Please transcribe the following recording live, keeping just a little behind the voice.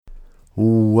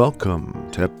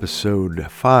Welcome to episode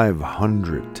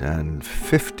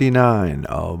 559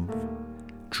 of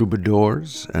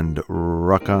Troubadours and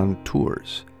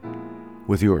Raconteurs,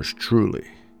 with yours truly,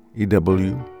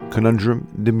 E.W. Conundrum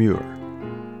Demure.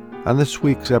 On this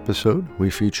week's episode, we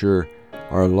feature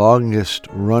our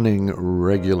longest-running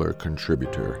regular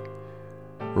contributor,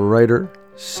 writer,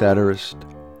 satirist,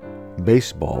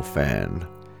 baseball fan,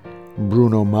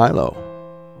 Bruno Milo.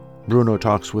 Bruno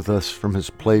talks with us from his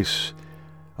place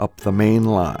up the main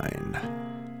line.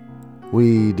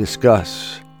 We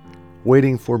discuss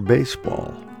waiting for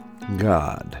baseball,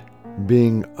 God,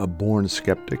 being a born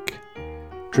skeptic,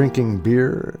 drinking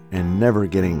beer and never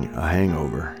getting a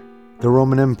hangover, the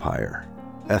Roman Empire,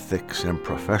 ethics and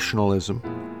professionalism,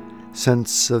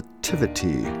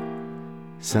 sensitivity,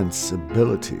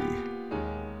 sensibility,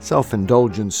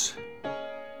 self-indulgence,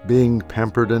 being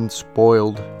pampered and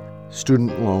spoiled,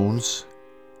 student loans,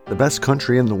 the best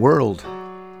country in the world,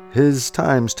 his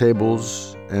times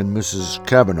tables and Mrs.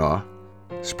 Kavanaugh,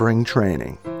 spring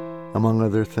training, among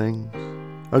other things.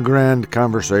 A grand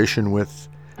conversation with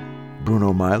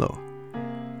Bruno Milo.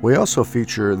 We also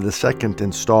feature the second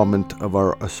installment of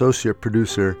our associate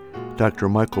producer, Dr.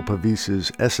 Michael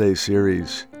Pavese's essay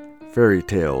series, Fairy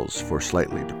Tales for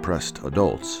Slightly Depressed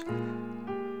Adults.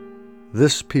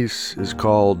 This piece is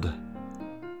called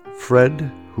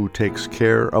Fred Who Takes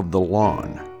Care of the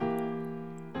Lawn.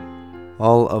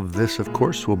 All of this, of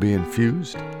course, will be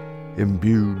imbued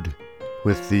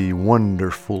with the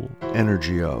wonderful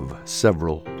energy of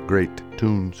several great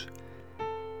tunes.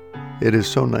 It is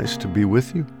so nice to be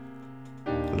with you.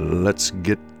 Let's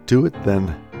get to it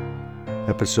then.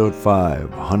 Episode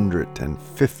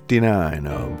 559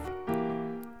 of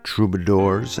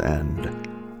Troubadours and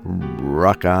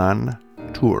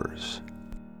Raconteurs.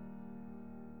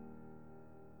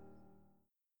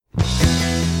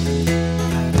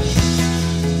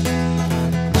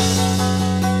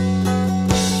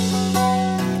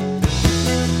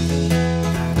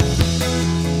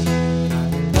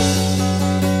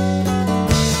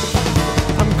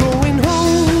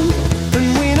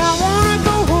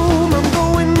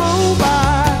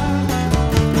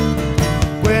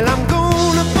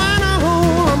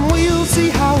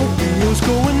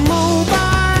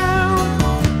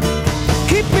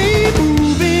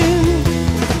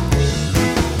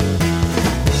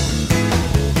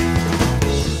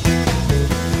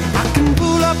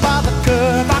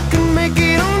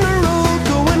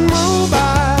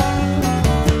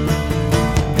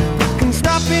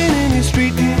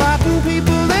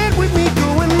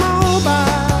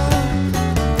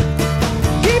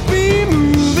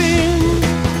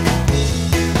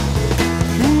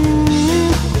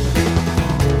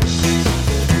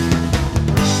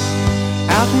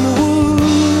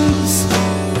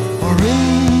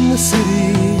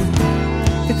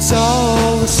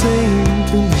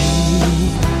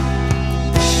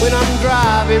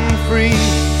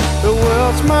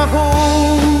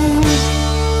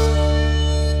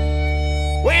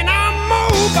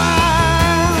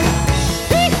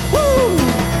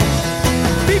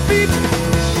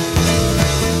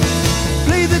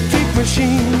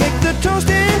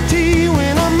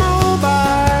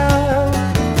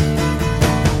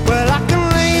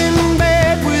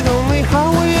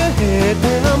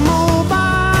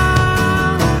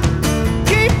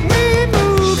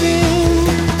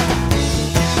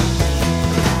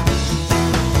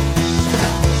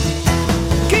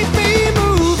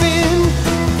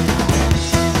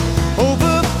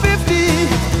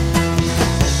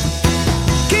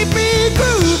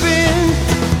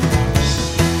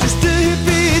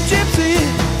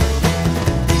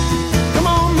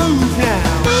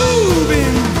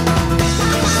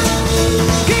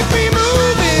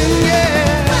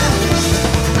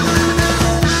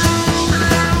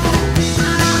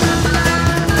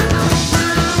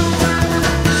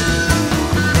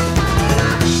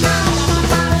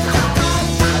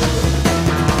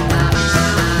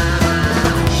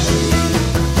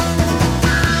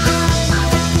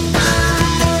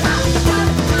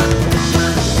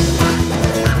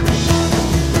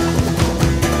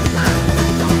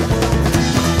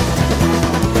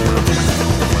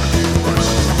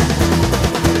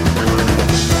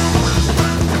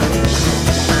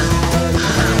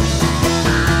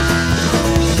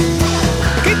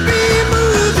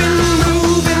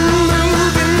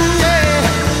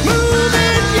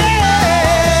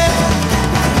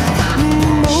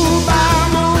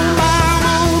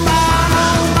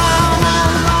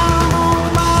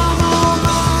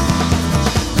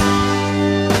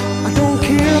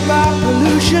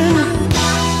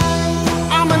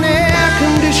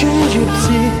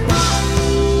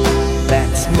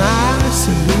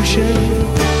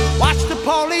 station. Watch the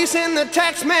police and the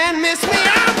tax man miss me.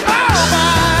 I'm over.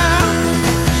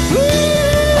 Ooh,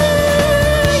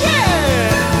 yeah.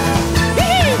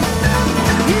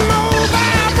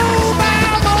 Mobile,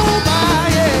 mobile, mobile,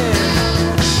 yeah.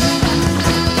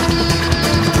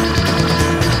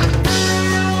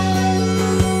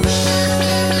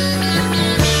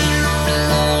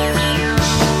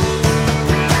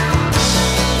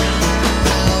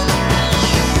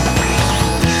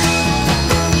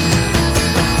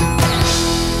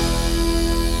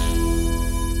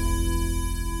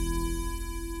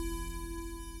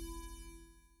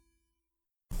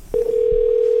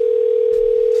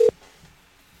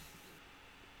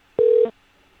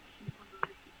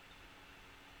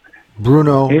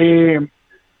 Bruno.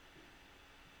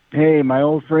 Hey, my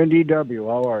old friend EW,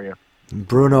 how are you?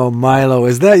 Bruno, Milo,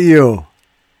 is that you?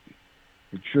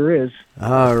 It sure is.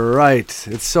 All right.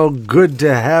 It's so good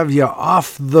to have you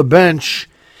off the bench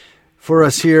for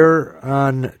us here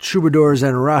on Troubadours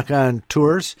and Rock On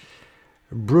Tours.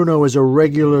 Bruno is a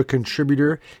regular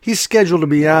contributor. He's scheduled to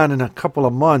be on in a couple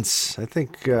of months. I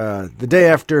think the day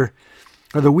after,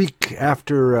 or the week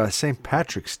after St.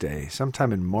 Patrick's Day,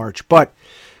 sometime in March. But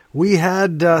we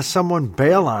had someone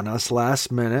bail on us last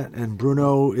minute, and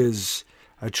Bruno is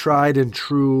a tried and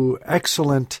true,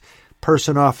 excellent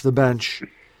person off the bench.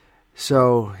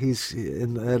 So he's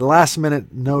at last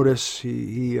minute notice.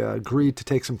 He agreed to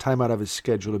take some time out of his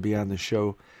schedule to be on the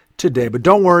show today. But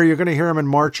don't worry, you're going to hear him in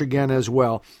March again as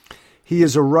well. He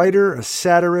is a writer, a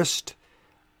satirist,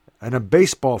 and a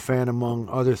baseball fan, among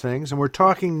other things. And we're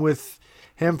talking with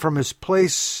him from his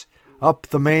place up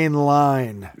the main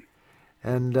line.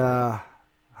 And how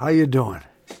you doing?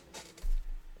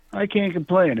 I can't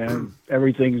complain.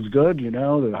 Everything's good, you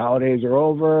know. The holidays are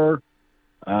over.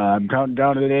 I'm counting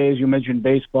down to the days. You mentioned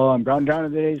baseball. I'm counting down to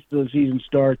the days till the season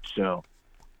starts. So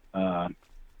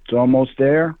it's almost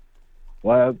there.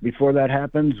 Well, before that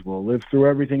happens, we'll live through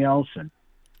everything else. And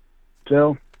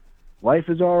so life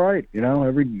is all right, you know.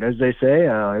 As they say,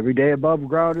 every day above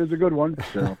ground is a good one.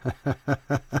 So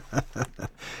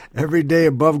every day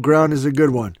above ground is a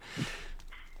good one.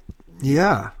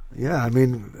 Yeah. I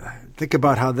mean, think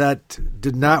about how that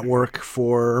did not work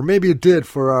for, or maybe it did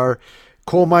for our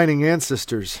coal mining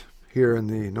ancestors here in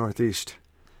the Northeast,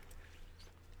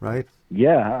 right?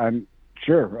 Yeah, I'm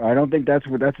sure. I don't think that's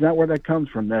not where that comes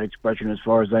from, that expression, as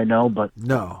far as I know. But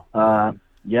no.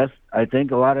 Yes, I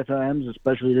think a lot of times,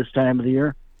 especially this time of the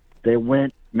year, they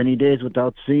went many days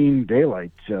without seeing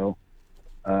daylight. So,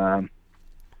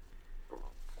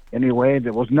 anyway,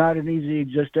 that was not an easy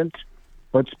existence.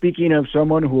 But speaking of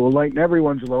someone who will lighten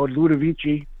everyone's load,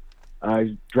 Ludovici,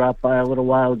 I dropped by a little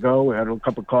while ago. We had a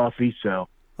cup of coffee, so.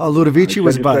 Oh, Ludovici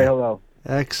was by. Say hello.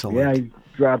 Excellent. Yeah, he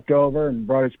dropped over and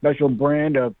brought a special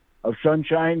brand of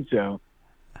sunshine, so.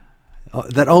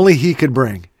 That only he could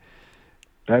bring.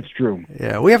 That's true.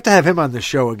 Yeah, we have to have him on the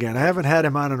show again. I haven't had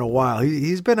him on in a while.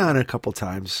 He's been on a couple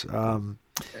times.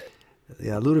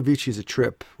 Yeah, Ludovici's a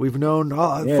trip. We've known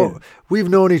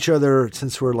each other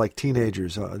since we're like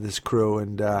teenagers. This crew,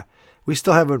 and we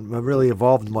still haven't really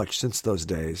evolved much since those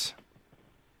days.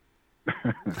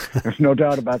 There's no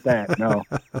doubt about that. No,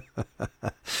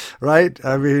 right?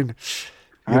 I mean,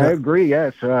 I agree.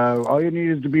 Yes, all you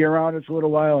need is to be around us a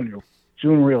little while, and you'll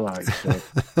soon realize. So.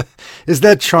 Is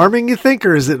that charming, you think,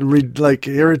 or is it like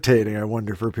irritating? I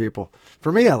wonder for people.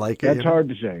 For me, I like it. That's hard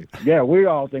to say. Yeah, we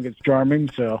all think it's charming,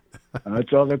 so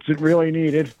that's all that's really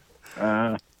needed.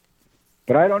 But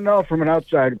I don't know from an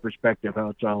outsider perspective how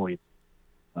it's always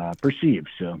perceived.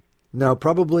 So no,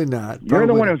 probably not. You're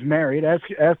the one who's married. Ask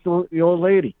the old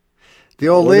lady. The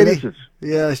old lady? The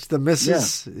yeah, the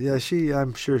missus. Yeah,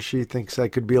 I'm sure she thinks I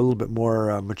could be a little bit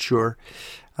more mature.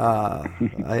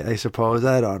 I suppose.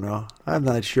 I don't know. I'm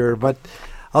not sure. But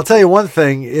I'll tell you one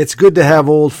thing. It's good to have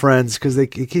old friends because it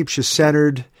keeps you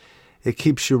centered. It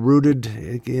keeps you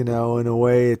rooted, you know, in a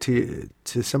way to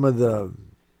some of the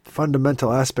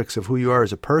fundamental aspects of who you are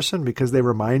as a person because they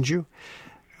remind you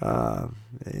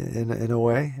in a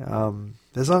way.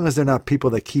 As long as they're not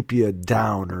people that keep you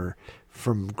down or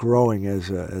from growing as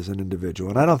an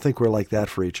individual. And I don't think we're like that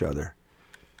for each other.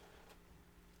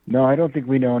 No, I don't think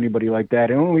we know anybody like that.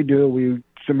 And when we do, we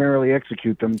summarily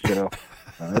execute them. So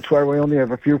that's why we only have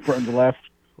a few friends left.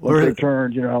 Once they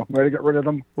turn, you know, ready to get rid of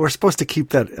them. We're supposed to keep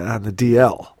that on the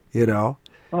DL, you know.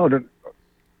 Oh,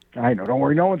 I know. Don't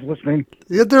worry. No one's listening.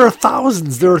 Yeah, there are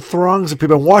thousands. There are throngs of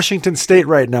people. In Washington State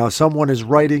right now, someone is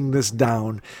writing this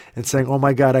down and saying, oh,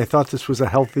 my God, I thought this was a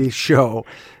healthy show.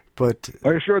 But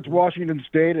are you sure it's Washington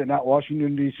State and not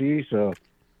Washington, D.C.? So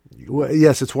Well,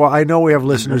 yes, it's why I know we have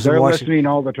listeners in They're Washington. listening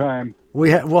all the time.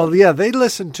 They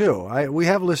listen too. We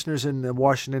have listeners in the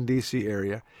Washington D.C.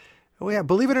 area.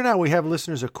 Believe it or not, we have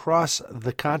listeners across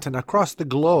the continent, across the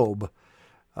globe,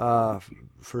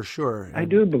 for sure. I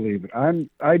do believe it. I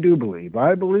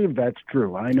believe that's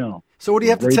true. I know. So what do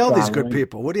you have to tell these good following.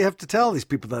 people? What do you have to tell these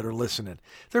people that are listening?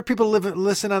 There are people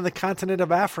listen on the continent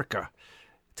of Africa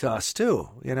to us too.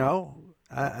 You know,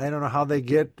 I don't know how they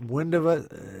get wind of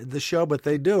the show, but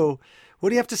they do. What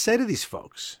do you have to say to these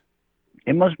folks?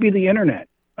 It must be the internet.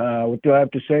 What do I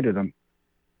have to say to them?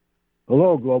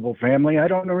 Hello, global family. I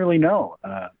don't really know.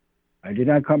 I did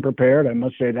not come prepared. I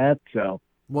must say that. So,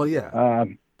 well, yeah,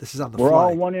 this is on the we're fly.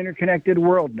 all one interconnected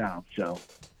world now. So,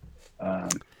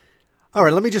 all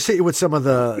right, let me just hit you with some of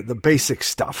the basic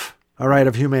stuff. All right,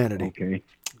 of humanity. Okay.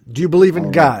 Do you believe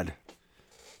in God?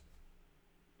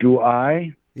 Do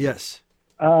I? Yes.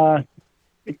 I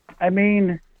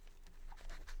mean,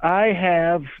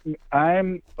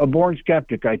 I'm a born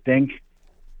skeptic, I think.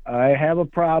 I have a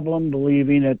problem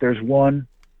believing that there's one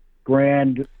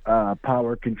grand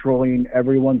power controlling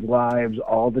everyone's lives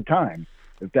all the time,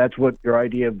 if that's what your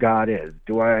idea of God is.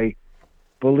 Do I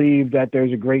believe that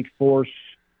there's a great force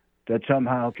that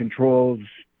somehow controls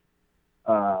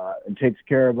and takes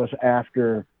care of us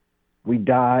after we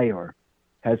die or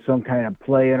has some kind of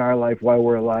play in our life while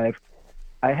we're alive?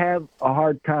 I have a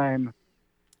hard time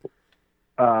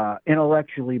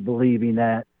intellectually believing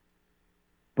that.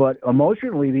 But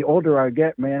emotionally, the older I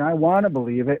get, man, I want to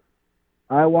believe it.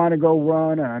 I want to go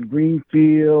run on green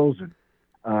fields and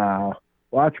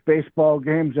watch baseball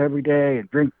games every day and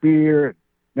drink beer and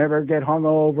never get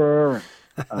hungover.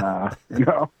 And,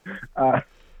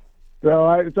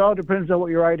 so it all depends on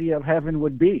what your idea of heaven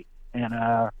would be. And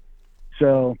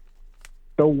so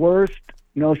the worst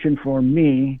notion for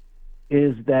me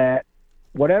is that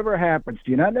whatever happens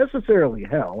to you, not necessarily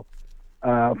hell,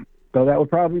 so that would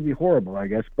probably be horrible, I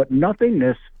guess. But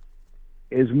nothingness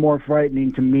is more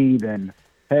frightening to me than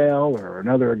hell or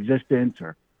another existence.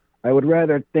 Or I would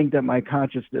rather think that my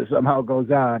consciousness somehow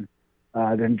goes on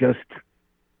than just,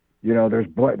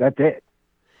 that's it.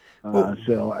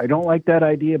 So I don't like that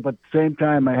idea, but at the same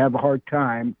time, I have a hard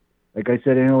time, like I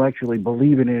said, intellectually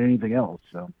believing in anything else.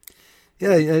 So.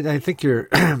 Yeah, I think you're,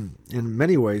 in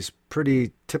many ways,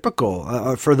 pretty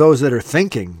typical for those that are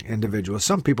thinking individuals.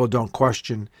 Some people don't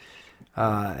question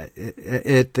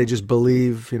they just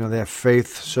believe, they have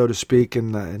faith, so to speak,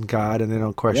 in God, and they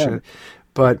don't question it.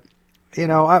 But,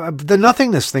 the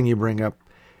nothingness thing you bring up,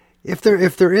 if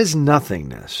there is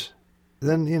nothingness,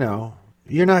 then,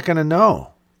 you're not going to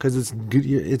know because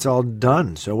it's all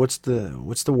done. So what's the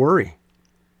worry?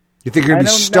 You think you're going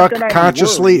to be stuck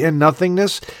consciously in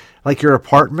nothingness? Like your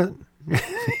apartment?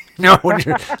 When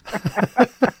you're...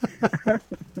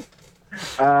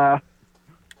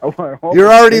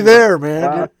 You're already there,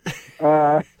 man.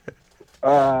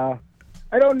 I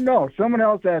don't know. Someone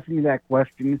else asked me that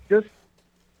question. It's just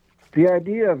the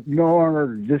idea of no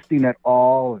longer existing at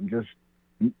all and just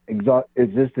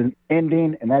existence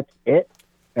ending, and that's it,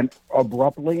 and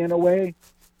abruptly in a way.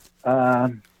 I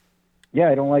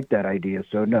don't like that idea.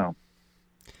 So no,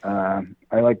 I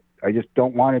just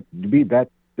don't want it to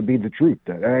be the truth.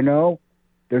 And I know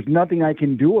there's nothing I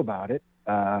can do about it.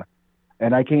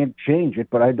 And I can't change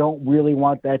it, but I don't really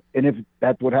want that. And if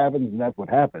that's what happens, then that's what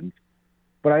happens.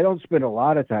 But I don't spend a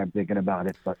lot of time thinking about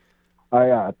it, but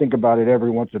I think about it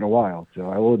every once in a while, so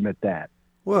I will admit that.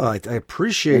 Well, I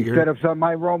appreciate Instead of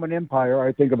my Roman Empire,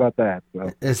 I think about that.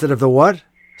 So. Instead of the what?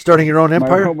 Starting your own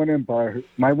empire?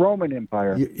 My Roman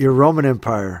Empire. Your Roman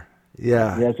Empire,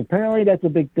 yeah. Yes, apparently that's a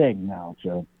big thing now,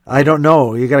 so. I don't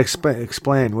know. You got to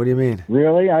explain. What do you mean?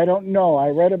 Really? I don't know. I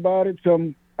read about it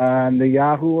on the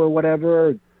Yahoo or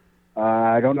whatever.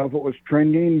 I don't know if it was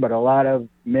trending, but a lot of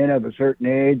men of a certain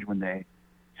age, when they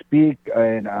speak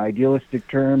in idealistic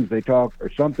terms, they talk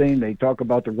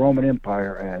about the Roman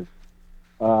Empire as,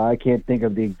 I can't think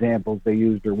of the examples they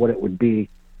used or what it would be.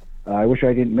 I wish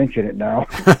I didn't mention it now.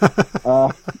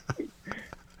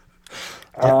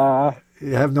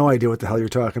 You have no idea what the hell you're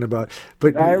talking about.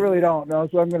 But I really don't know,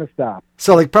 so I'm going to stop.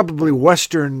 So, like, probably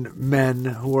Western men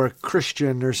who are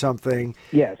Christian or something.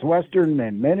 Yes, Western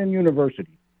men in university.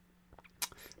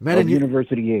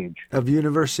 University age. Of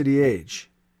university age.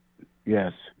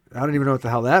 Yes. I don't even know what the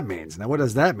hell that means. Now, what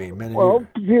does that mean? There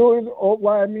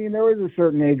is a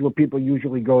certain age where people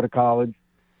usually go to college,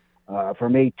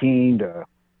 from 18 to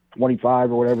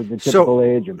 25 or whatever the typical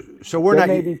age. So we're there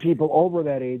not. May be people over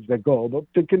that age that go, but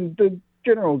the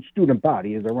general student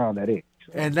body is around that age.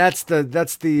 So. And that's the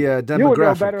demographic. You would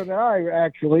know better than I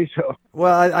actually. So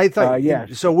well, I thought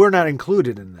yes. So we're not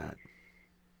included in that.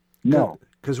 No.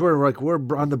 because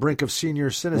we're on the brink of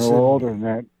senior citizen. No older than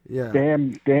that. Yeah.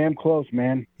 Damn close,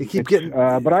 man. You keep getting.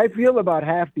 But I feel about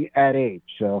half at age.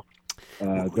 So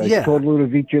I told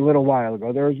Ludovici a little while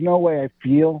ago, there is no way I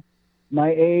feel my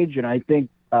age, and I think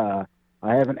I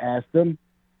haven't asked him,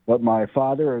 but my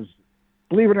father is,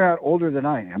 believe it or not, older than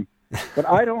I am. But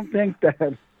I don't think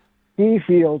that he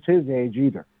feels his age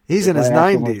either. He's in his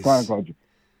 90s.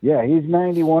 Yeah, he's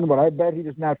 91, but I bet he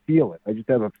does not feel it. I just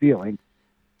have a feeling.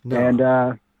 No. And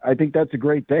I think that's a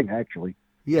great thing, actually.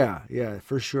 Yeah,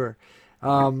 for sure.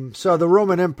 So the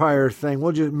Roman Empire thing,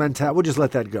 we'll just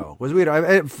let that go.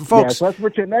 Folks, yes, let's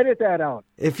pretend, edit that out.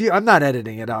 I'm not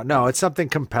editing it out. No, it's something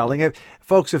compelling.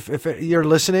 Folks, if you're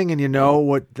listening and you know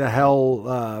what the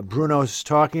hell Bruno's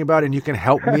talking about, and you can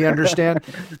help me understand,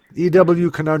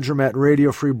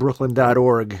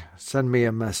 ewconundrum@radiofreebrooklyn.org. Send me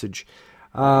a message.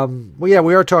 We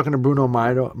are talking to Bruno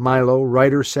Milo,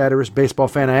 writer, satirist, baseball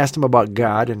fan. I asked him about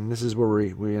God, and this is where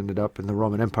we ended up in the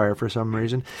Roman Empire for some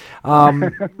reason.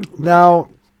 Now,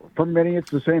 for many,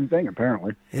 it's the same thing,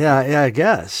 apparently. Yeah, I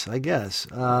guess. I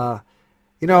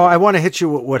want to hit you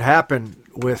with what happened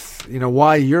with,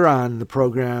 why you're on the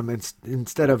program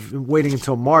instead of waiting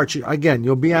until March. Again,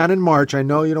 you'll be on in March. I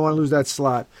know you don't want to lose that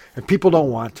slot, and people don't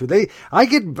want to. I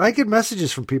get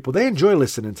messages from people. They enjoy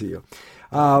listening to you.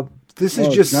 This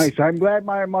is just nice. I'm glad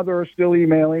my mother is still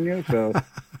emailing you. So,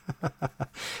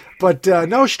 but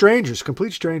no strangers,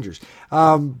 complete strangers.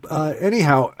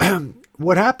 Anyhow,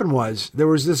 what happened was there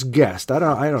was this guest. I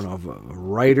don't know, a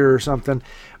writer or something.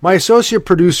 My associate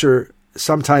producer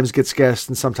sometimes gets guests,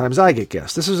 and sometimes I get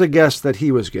guests. This is a guest that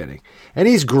he was getting, and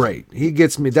he's great. He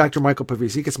gets me, Dr. Michael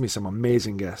Pavese. He gets me some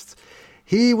amazing guests.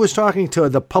 He was talking to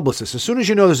the publicist. As soon as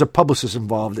you know there's a publicist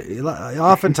involved,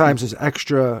 oftentimes there's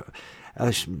extra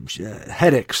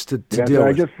headaches to deal with.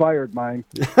 I just fired mine.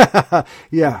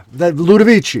 Yeah, that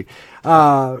Ludovici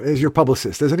is your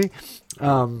publicist, isn't he?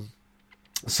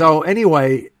 So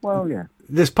anyway, well, yeah.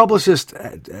 This publicist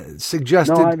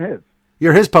suggested. No, I'm his.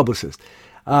 You're his publicist.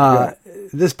 Yeah.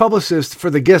 This publicist for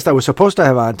the guest I was supposed to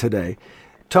have on today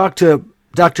talked to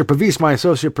Dr. Pavese, my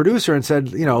associate producer, and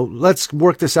said, let's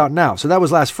work this out now. So that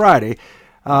was last Friday.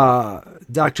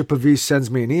 Dr. Pavese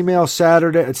sends me an email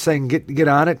Saturday saying, get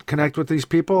on it, connect with these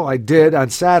people. I did on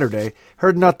Saturday,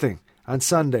 heard nothing on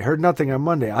Sunday, heard nothing on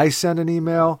Monday. I sent an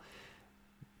email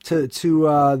to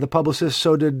the publicist,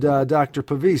 so did Dr.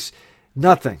 Pavese,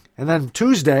 nothing. And then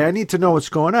Tuesday, I need to know what's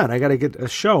going on. I got to get a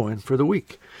show in for the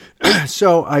week.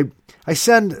 So I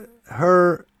send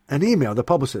her an email, the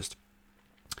publicist.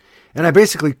 And I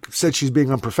basically said she's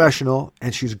being unprofessional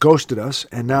and she's ghosted us,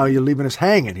 and now you're leaving us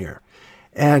hanging here.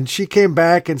 And she came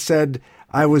back and said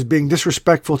I was being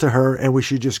disrespectful to her and we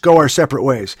should just go our separate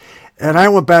ways. And I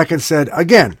went back and said,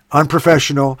 again,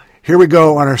 unprofessional. Here we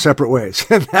go on our separate ways.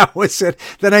 And that was it.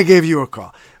 Then I gave you a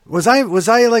call. Was I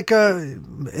like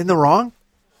in the wrong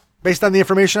based on the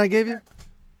information I gave you?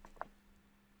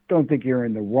 Don't think you're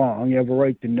in the wrong. You have a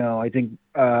right to know. I think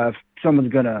if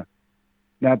someone's going to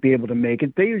not be able to make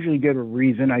it, they usually give a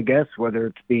reason, I guess, whether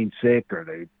it's being sick or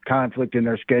they conflict in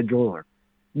their schedule or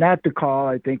not to call.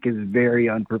 I think is very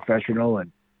unprofessional,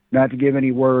 and not to give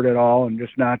any word at all, and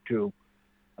just not to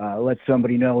let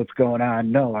somebody know what's going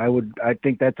on. No, I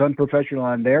think that's unprofessional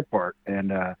on their part.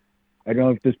 And I don't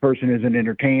know if this person is an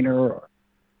entertainer or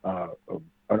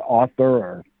an author,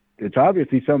 or it's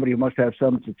obviously somebody who must have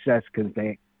some success because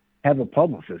they have a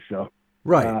publicist. So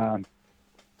right.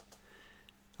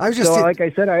 Like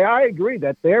I said, I agree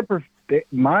that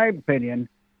my opinion.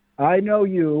 I know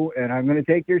you, and I'm going to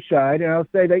take your side, and I'll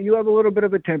say that you have a little bit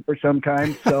of a temper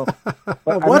sometimes. So, but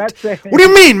what? I'm not saying, what do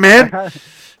you mean, man?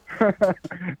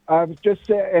 I was just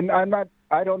saying, and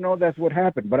I don't know that's what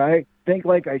happened, but I think,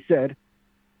 like I said,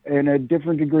 in a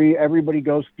different degree, everybody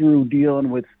goes through dealing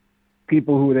with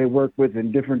people who they work with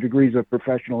in different degrees of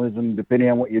professionalism, depending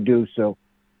on what you do. So,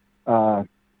 I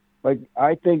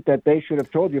think that they should have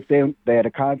told you if they had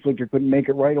a conflict or couldn't make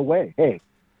it right away. Hey,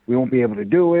 we won't be able to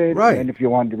do it, right. And if you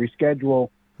wanted to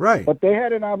reschedule. Right. But they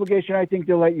had an obligation, I think,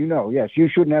 to let you know. Yes, you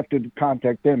shouldn't have to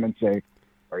contact them and say,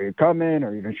 are you coming, or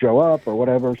are you going to show up, or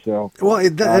whatever. So, well,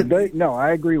 no,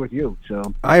 I agree with you.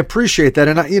 So I appreciate that.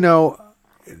 And,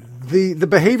 the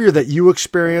behavior that you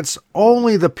experience,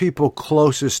 only the people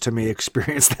closest to me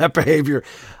experience that behavior.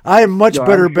 I am much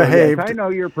better behaved. Yes, I know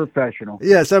you're professional.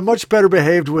 Yes, I'm much better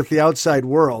behaved with the outside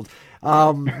world.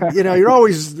 You're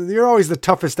always the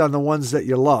toughest on the ones that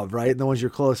you love, right? And the ones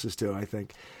you're closest to, I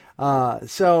think.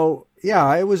 So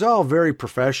yeah, it was all very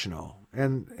professional.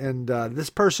 And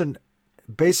this person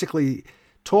basically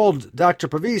told Dr.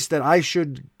 Pavese that I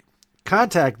should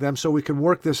contact them so we can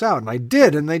work this out. And I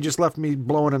did, and they just left me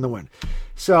blowing in the wind.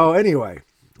 So anyway,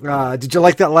 Did you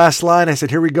like that last line? I said,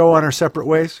 "Here we go on our separate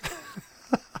ways."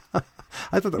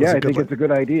 I thought that was Yeah, a I good think line. it's a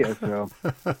good idea. So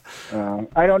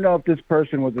I don't know if this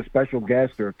person was a special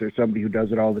guest or if there's somebody who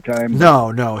does it all the time.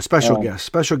 No, a special guest.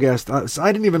 Special guest. So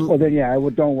I didn't even. Well, then, yeah,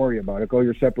 don't worry about it. Go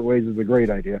your separate ways is a great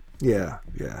idea. Yeah.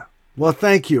 Well,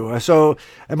 thank you. So,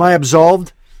 am I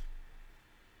absolved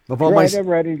of all Sure, my? I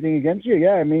never had anything against you.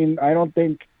 Yeah, I mean, I don't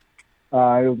think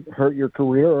I hurt your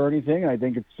career or anything. I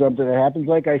think it's something that happens.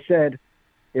 Like I said,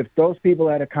 if those people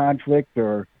had a conflict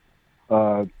or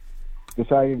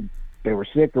decided they were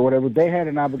sick or whatever, they had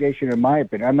an obligation, in my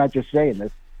opinion. I'm not just saying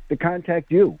this, to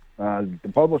contact you.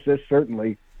 The publicist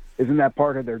certainly isn't that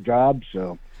part of their job.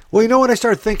 So, Well, you know what I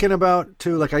started thinking about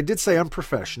too? Like I did say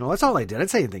unprofessional. That's all I did. I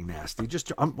didn't say anything nasty.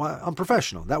 Just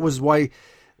unprofessional. That was why.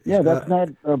 yeah, that's not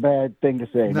a bad thing to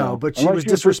say. No, but she unless was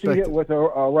you proceed disrespected. it with a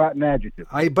rotten adjective.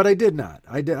 But I did not.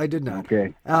 I did not.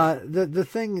 Okay. The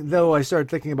thing though, I started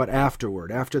thinking about after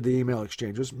the email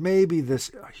exchange was maybe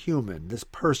this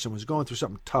person was going through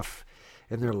something tough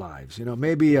in their lives. You know,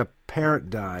 maybe a parent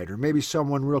died, or maybe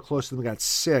someone real close to them got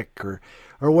sick, or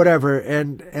whatever,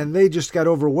 and they just got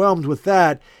overwhelmed with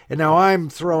that. And now I'm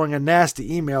throwing a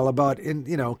nasty email about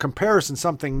comparison,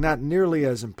 something not nearly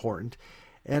as important,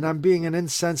 and I'm being an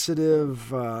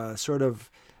insensitive sort of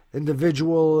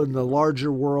individual in the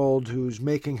larger world who's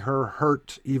making her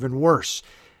hurt even worse.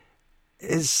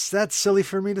 Is that silly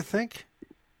for me to think?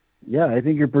 Yeah, I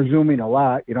think you're presuming a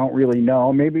lot. You don't really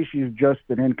know. Maybe she's just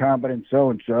an incompetent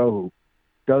so-and-so who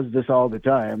does this all the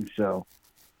time. So,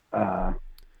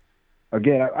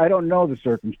 again, I don't know the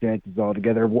circumstances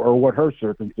altogether or what her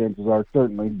circumstances are,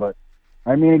 certainly. But,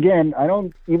 I mean, again,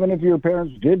 even if your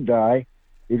parents did die,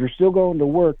 if you're still going to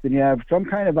work, then you have some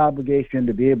kind of obligation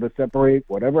to be able to separate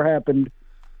whatever happened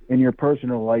in your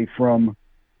personal life from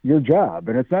your job.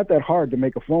 And it's not that hard to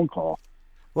make a phone call.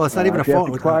 Well, it's not even a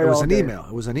phone. It was an email.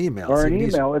 It was an email. Or an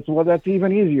email. That's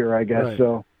even easier, I guess. Right.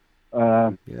 So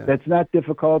that's not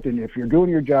difficult. And if you're doing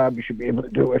your job, you should be able to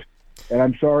do it. And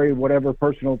I'm sorry, whatever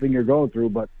personal thing you're going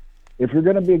through. But if you're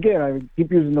going to be, again, I keep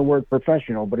using the word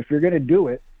professional, but if you're going to do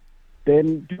it,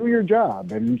 then do your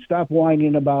job and stop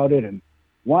whining about it and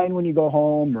whine when you go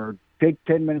home or take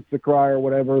 10 minutes to cry or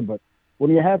whatever. But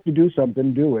when you have to do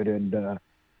something, do it. And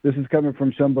this is coming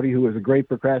from somebody who is a great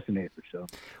procrastinator. So,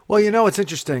 well, it's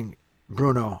interesting,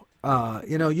 Bruno.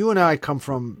 You and I come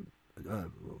from,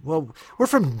 we're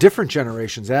from different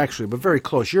generations actually, but very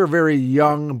close. You're a very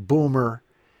young boomer,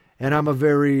 and I'm a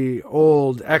very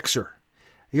old Xer.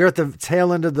 You're at the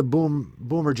tail end of the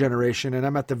boomer generation, and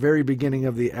I'm at the very beginning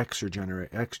of the X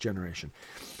generation.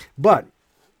 But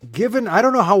I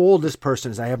don't know how old this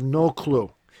person is. I have no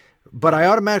clue. But I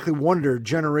automatically wonder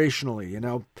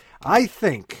generationally, I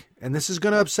think, and this is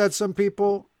going to upset some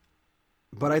people,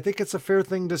 but I think it's a fair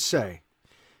thing to say.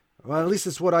 Well, at least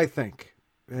it's what I think.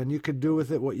 And you could do with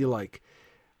it what you like.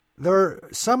 There are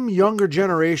some younger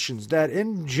generations that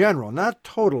in general, not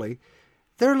totally,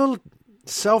 they're a little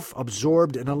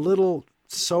self-absorbed and a little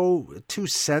too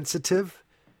sensitive.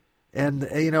 And,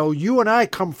 you and I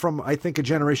come from, I think, a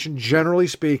generation, generally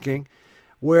speaking,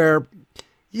 where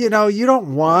you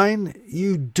don't whine.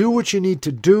 You do what you need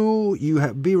to do.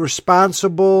 Be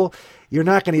responsible. You're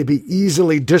not going to be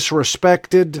easily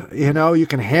disrespected. You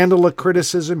can handle a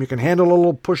criticism. You can handle a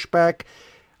little pushback.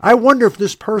 I wonder if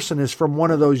this person is from one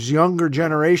of those younger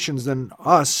generations than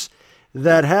us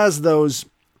that has those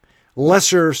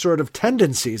lesser sort of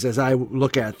tendencies as I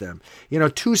look at them.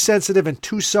 Too sensitive and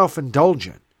too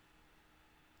self-indulgent.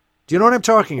 Do you know what I'm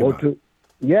talking about?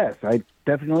 Yes, I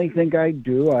definitely think I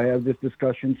do. I have this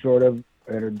discussion sort of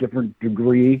at a different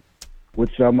degree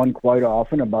with someone quite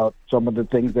often about some of the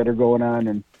things that are going on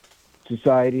in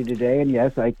society today. And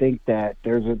yes, I think that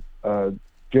there's a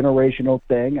generational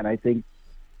thing, and I think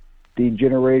the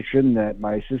generation that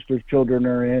my sister's children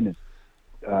are in,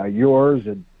 yours,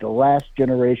 and the last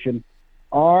generation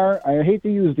are, I hate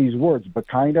to use these words, but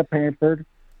kind of pampered,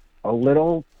 a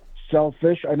little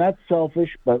selfish, not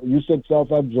selfish, but you said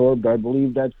self-absorbed. I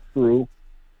believe that's true.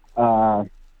 And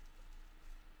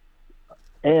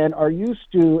are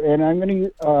used to, and I'm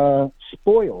going to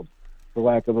spoiled, for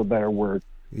lack of a better word.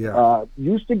 Yeah.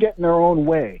 Used to getting their own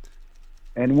way,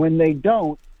 and when they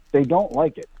don't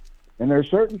like it. And there are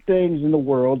certain things in the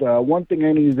world. One thing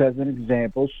I use as an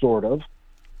example, sort of,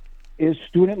 is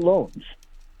student loans.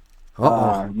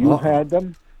 You've had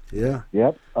them. Yeah.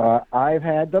 Yep. I've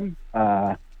had them.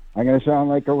 I'm going to sound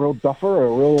like a real duffer or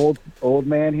a real old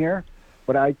man here,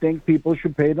 but I think people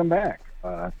should pay them back.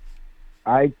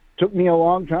 It took me a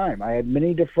long time. I had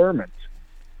many deferments,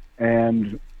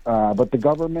 but the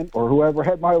government or whoever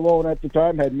had my loan at the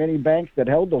time had many banks that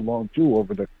held the loan too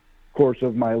over the course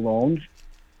of my loans,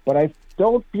 but I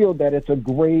don't feel that it's a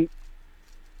great.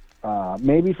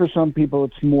 Maybe for some people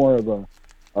it's more of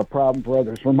a problem for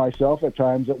others. For myself, at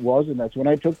times it was, and that's when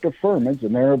I took deferments,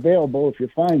 and they're available if you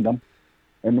find them.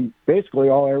 And basically,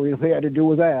 all I really had to do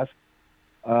was ask.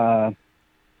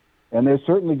 And there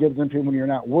certainly gives them to you when you're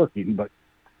not working. But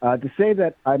to say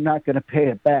that I'm not going to pay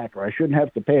it back, or I shouldn't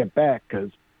have to pay it back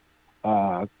because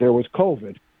there was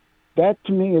COVID, that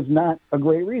to me is not a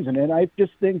great reason. And I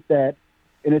just think that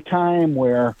in a time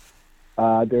where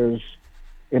there's,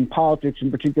 in politics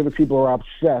in particular, people are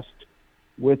obsessed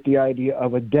with the idea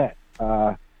of a debt.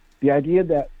 The idea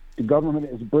that the government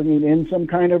is bringing in some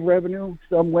kind of revenue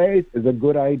some ways is a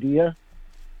good idea.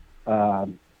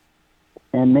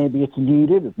 And maybe it's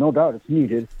needed. There's no doubt it's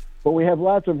needed. But we have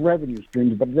lots of revenue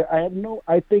streams. But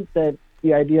I think that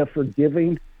the idea of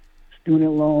forgiving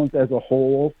student loans as a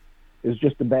whole is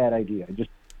just a bad idea. I just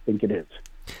think it is.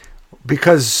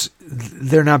 Because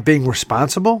they're not being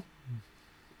responsible?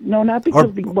 No, not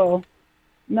because,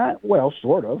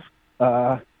 sort of.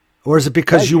 Or is it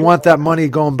because you want that money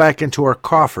going back into our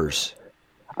coffers?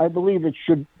 I believe it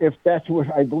should, if that's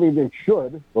what I believe it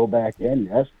should go back in,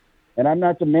 yes. And I'm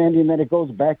not demanding that it goes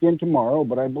back in tomorrow,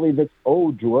 but I believe it's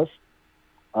owed to us.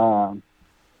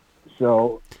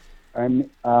 So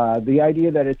the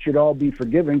idea that it should all be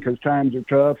forgiven because times are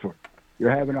tough or you're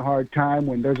having a hard time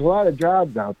when there's a lot of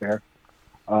jobs out there.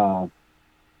 You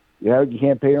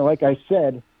can't pay. Like I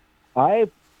said,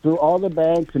 through all the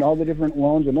banks and all the different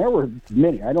loans, and there were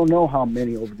many. I don't know how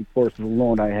many over the course of the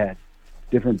loan I had,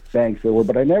 different banks there were,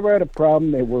 but I never had a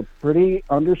problem. They were pretty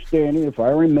understanding, if I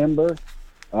remember.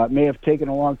 It may have taken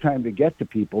a long time to get to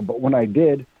people, but when I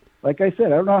did, like I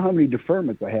said, I don't know how many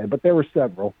deferments I had, but there were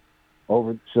several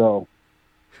So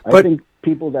I think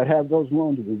people that have those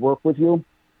loans will work with you.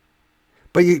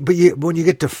 But when you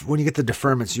get the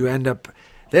deferments, you end up.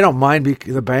 They don't mind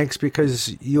the banks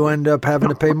because you end up having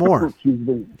to pay more.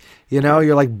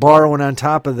 You're like borrowing on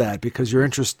top of that because your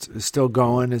interest is still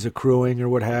going, is accruing, or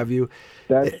what have you.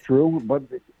 That's true, but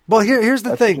here's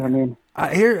the thing. I mean,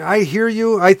 I hear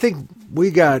you. I think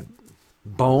we got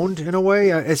boned in a way,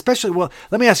 especially. Well,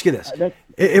 let me ask you this: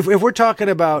 if we're talking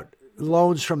about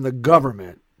loans from the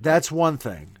government, that's one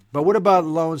thing. But what about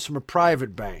loans from a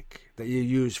private bank that you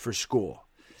use for school?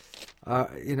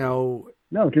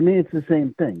 No, to me it's the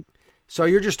same thing. So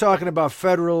you're just talking about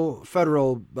federal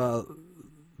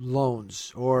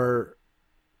loans or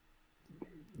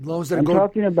loans that I'm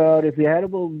talking about if you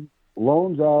had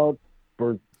loans out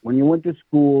for when you went to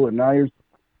school and now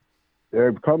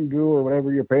they're come due or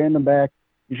whatever, you're paying them back.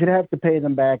 You should have to pay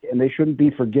them back, and they shouldn't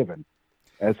be forgiven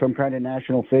as some kind of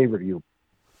national favor to you.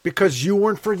 Because you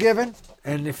weren't forgiven,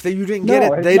 and if you didn't get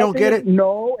it, they don't get it.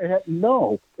 No,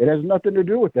 it has nothing to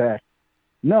do with that.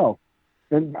 No.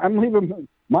 And I'm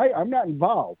not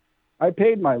involved. I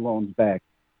paid my loans back.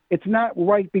 It's not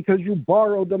right because you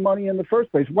borrowed the money in the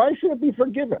first place. Why should it be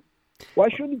forgiven? Why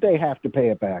shouldn't they have to pay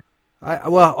it back?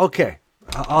 Okay.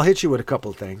 I'll hit you with a couple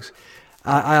of things.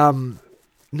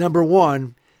 Number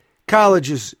one, college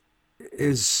is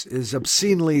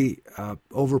obscenely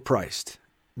overpriced.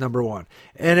 Number one,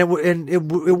 and it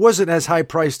wasn't as high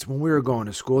priced when we were going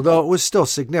to school, though it was still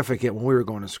significant when we were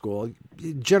going to school.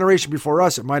 Generation before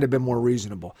us, it might have been more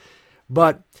reasonable,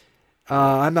 but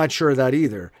I'm not sure of that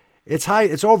either. It's high,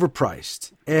 it's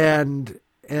overpriced, and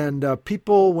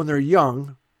people when they're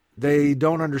young, they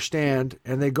don't understand,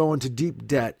 and they go into deep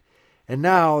debt, and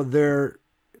now they're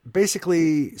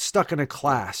basically stuck in a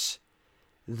class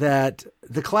that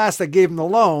the class that gave them the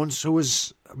loans, who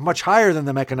was much higher than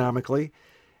them economically,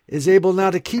 is able now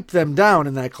to keep them down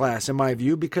in that class, in my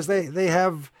view, because they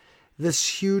have this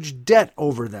huge debt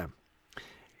over them.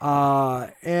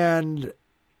 And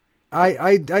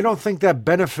I don't think that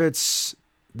benefits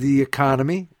the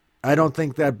economy. I don't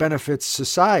think that benefits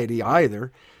society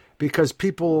either, because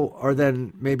people are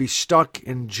then maybe stuck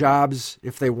in jobs,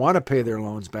 if they want to pay their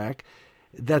loans back,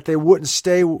 that they wouldn't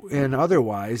stay in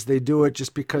otherwise. They do it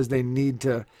just because they need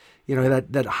to,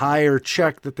 that higher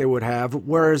check that they would have.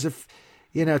 Whereas if,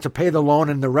 to pay the loan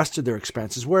and the rest of their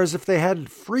expenses. Whereas if they had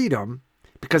freedom,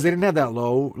 because they didn't have that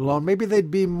low loan, maybe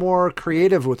they'd be more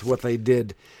creative with what they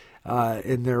did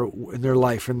in their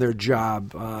life, in their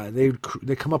job. They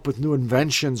come up with new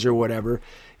inventions or whatever.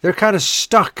 They're kind of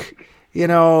stuck,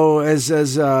 as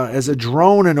a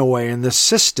drone in a way in the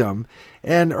system.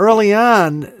 And early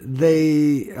on,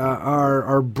 they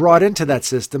are brought into that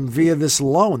system via this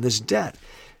loan, this debt.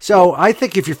 So I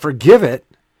think if you forgive it,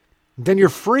 then you're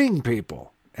freeing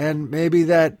people. And maybe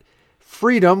that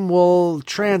freedom will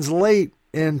translate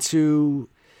into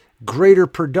greater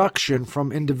production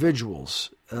from individuals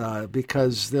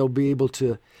because they'll be able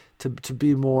to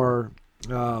be more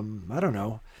I don't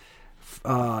know,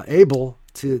 able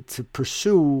to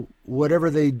pursue whatever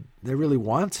they really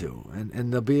want to,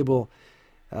 and they'll be able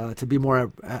to be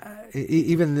more,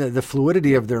 even the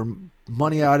fluidity of their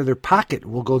money out of their pocket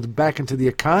will go back into the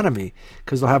economy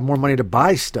because they'll have more money to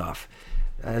buy stuff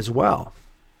as well.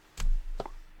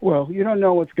 Well, you don't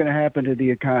know what's going to happen to the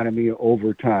economy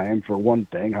over time, for one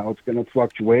thing, how it's going to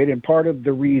fluctuate. And part of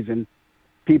the reason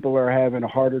people are having a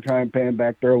harder time paying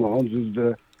back their loans is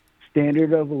the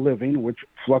standard of living, which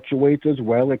fluctuates as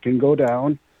well. It can go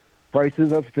down.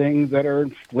 Prices of things that are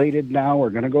inflated now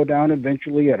are going to go down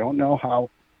eventually. I don't know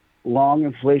how long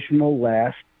inflation will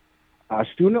last.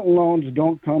 Student loans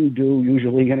don't come due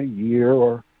usually in a year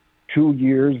or 2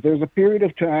 years. There's a period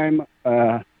of time,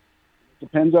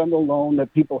 depends on the loan,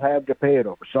 that people have to pay it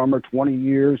over. Some are 20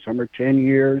 years, some are 10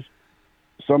 years.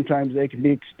 Sometimes they can be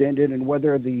extended, and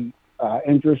whether the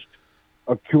interest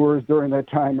occurs during that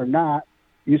time or not,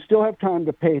 you still have time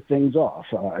to pay things off.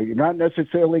 You're not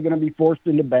necessarily going to be forced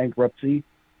into bankruptcy.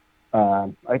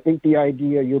 I think the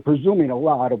idea, you're presuming a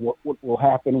lot of what will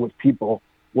happen with people,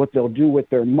 what they'll do with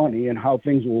their money and how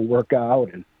things will work out.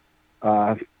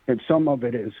 And some of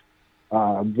it is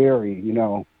very,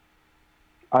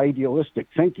 idealistic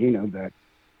thinking of that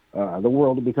the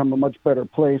world will become a much better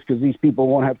place because these people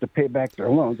won't have to pay back their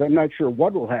loans. I'm not sure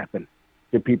what will happen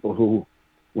to people who,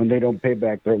 when they don't pay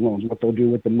back their loans, what they'll do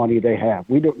with the money they have.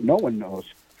 No one knows,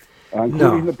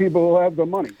 including the people who have the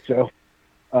money. So,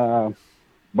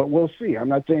 but we'll see. I'm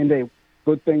not saying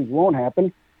good things won't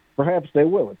happen. Perhaps they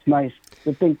will. It's nice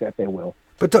to think that they will.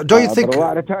 But don't you think... But a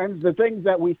lot of times the things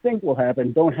that we think will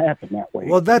happen don't happen that way.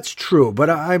 Well, that's true. But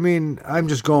I mean, I'm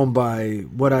just going by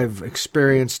what I've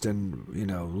experienced and,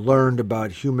 learned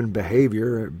about human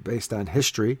behavior based on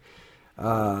history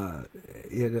and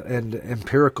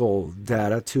empirical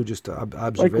data, too, just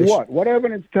observation. Like what? What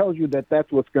evidence tells you that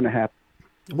that's what's going to happen?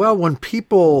 Well, when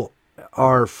people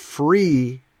are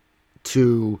free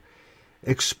to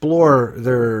explore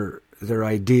their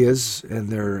ideas and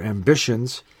their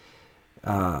ambitions,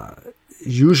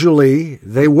 usually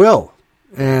they will.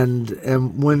 And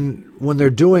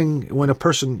when a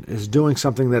person is doing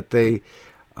something that they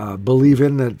believe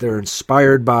in, that they're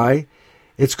inspired by,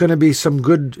 it's going to be some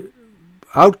good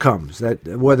outcomes. That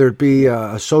whether it be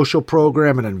a social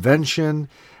program, an invention,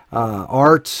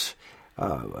 arts,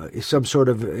 some sort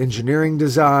of engineering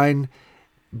design,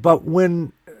 but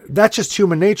when that's just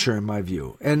human nature, in my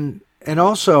view, and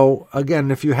also,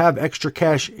 again, if you have extra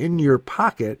cash in your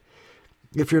pocket,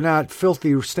 if you're not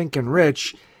filthy, stinking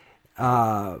rich,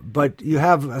 but you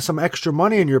have some extra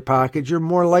money in your pocket, you're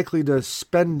more likely to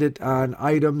spend it on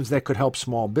items that could help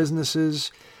small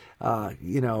businesses,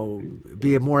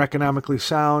 be more economically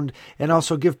sound, and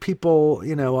also give people,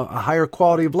 a higher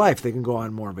quality of life. They can go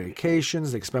on more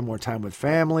vacations. They can spend more time with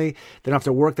family. They don't have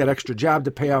to work that extra job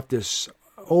to pay off this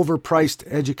overpriced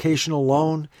educational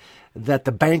loan that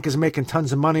the bank is making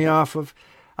tons of money off of.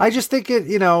 I just think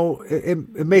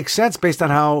it makes sense based on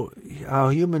how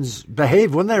humans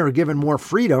behave when they're given more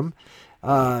freedom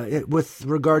with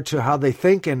regard to how they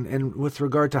think and with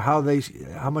regard to how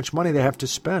much money they have to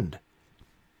spend.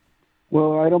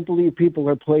 Well, I don't believe people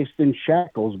are placed in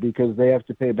shackles because they have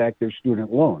to pay back their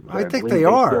student loans. I think they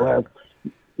are.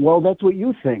 Well, that's what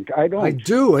you think. I don't. I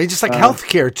do. It's just like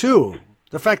healthcare too.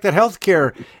 The fact that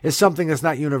healthcare is something that's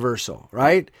not universal,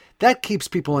 right? That keeps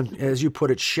people in, as you put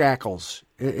it, shackles,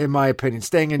 in my opinion,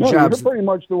 staying in jobs. You're pretty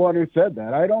much the one who said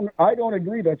that. I don't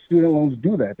agree that student loans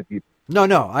do that to people. No,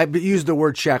 I used the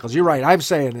word shackles. You're right. I'm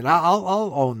saying it.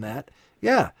 I'll own that.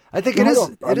 Yeah, I think it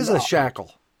is a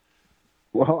shackle.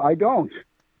 Well, I don't.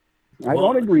 I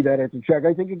don't agree that it's a shackle.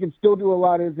 I think you can still do a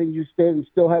lot of things you said and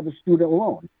still have a student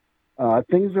loan.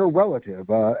 Things are relative.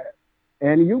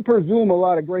 And you presume a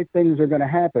lot of great things are going to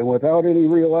happen without any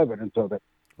real evidence of it.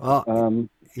 Well,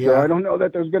 So I don't know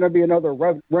that there's going to be another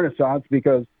renaissance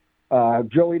because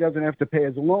Joey doesn't have to pay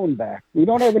his loan back. We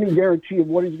don't have any guarantee of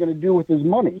what he's going to do with his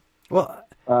money. Well,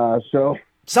 so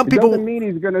some people doesn't mean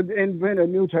he's going to invent a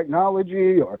new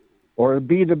technology or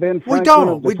be the Ben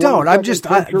Franklin. We don't. I'm just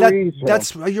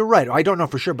that's you're right. I don't know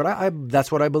for sure, but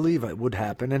that's what I believe would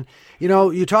happen. And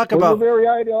you talk about very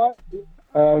ideal.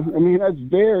 That's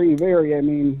very,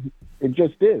 very. It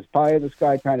just is pie in the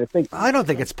sky kind of thing. I don't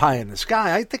think it's pie in the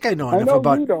sky. I think I know enough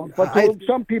about. You don't, but to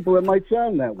some people it might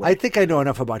sound that way. I think I know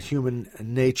enough about human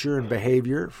nature and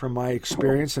behavior from my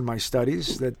experience and my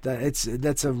studies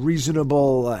that's a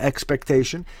reasonable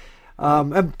expectation.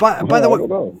 And by the way,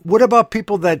 what about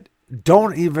people that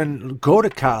don't even go to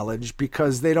college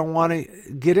because they don't want to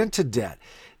get into debt?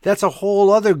 that's a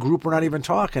whole other group we're not even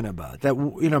talking about that,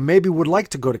 maybe would like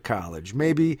to go to college,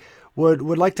 maybe would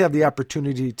like to have the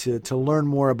opportunity to learn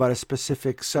more about a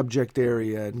specific subject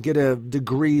area and get a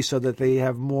degree so that they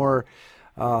have more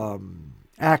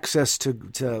access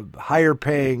to higher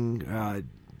paying,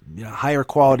 higher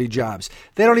quality jobs.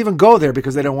 They don't even go there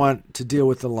because they don't want to deal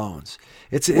with the loans.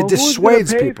 It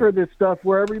dissuades who's pay people for this stuff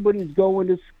where everybody's going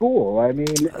to school? I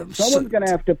mean, someone's going to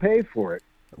have to pay for it.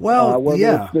 Well,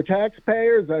 whether it's the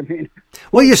taxpayers. I mean,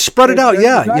 well, you spread it out.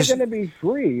 Yeah, it's not going to be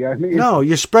free. I mean, no,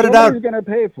 you spread it out. Who's going to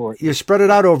pay for it? You spread it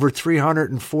out over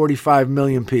 345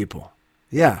 million people.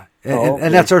 Yeah,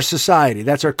 and that's our society.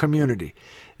 That's our community.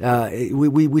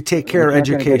 We take care of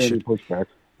education.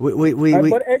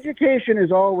 But education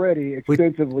is already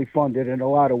extensively funded in a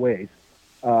lot of ways.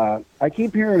 I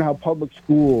keep hearing how public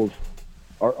schools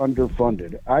are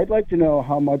underfunded. I'd like to know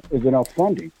how much is enough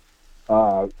funding.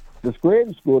 The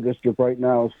Scranton School District right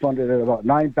now is funded at about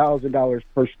 $9,000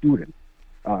 per student.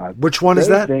 Which one is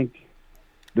that?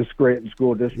 The Scranton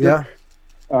School District,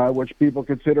 which people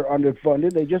consider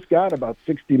underfunded. They just got about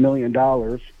 $60 million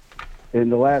in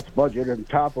the last budget on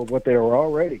top of what they were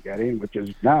already getting, which is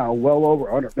now well over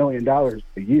 $100 million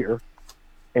a year.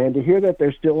 And to hear that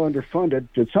they're still underfunded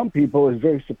to some people is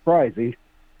very surprising,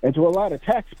 and to a lot of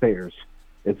taxpayers,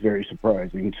 it's very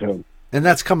surprising. And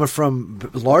that's coming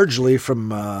largely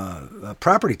from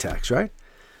property tax, right?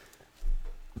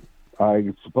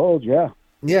 I suppose, yeah.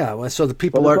 Yeah, well, so the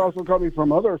people but it's also coming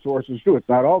from other sources, too. It's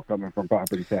not all coming from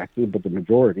property taxes, but the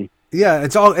majority. Yeah,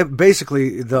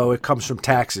 basically, though, it comes from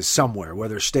taxes somewhere,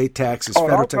 whether state taxes,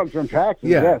 federal taxes. It all comes from taxes,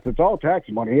 yes. It's all tax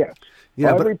money, yes.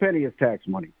 Yeah, every penny is tax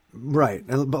money. Right,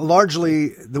 but largely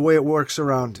the way it works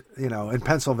around, in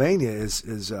Pennsylvania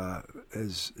is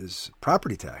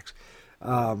property tax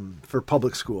for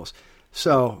public schools.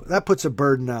 So that puts a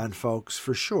burden on folks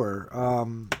for sure.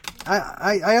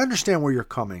 I understand where you're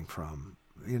coming from.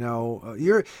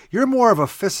 You're more of a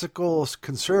fiscal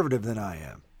conservative than I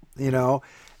am.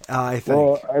 I think.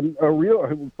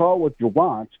 Well, call what you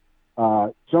want.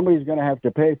 Somebody's going to have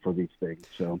to pay for these things.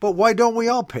 So, but why don't we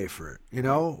all pay for it?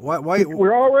 Why?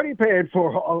 We're already paying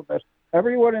for all of this.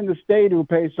 Everyone in the state who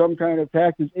pays some kind of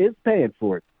taxes is paying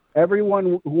for it.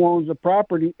 Everyone who owns a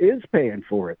property is paying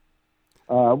for it.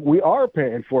 We are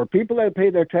paying for it. People that pay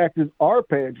their taxes are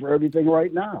paying for everything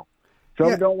right now.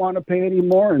 Some don't want to pay any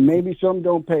more, and maybe some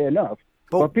don't pay enough.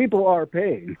 But people are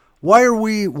paying. Why are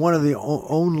we one of the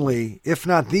only, if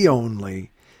not the only,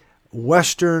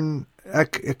 Western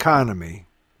economy,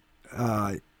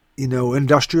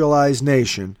 industrialized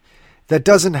nation that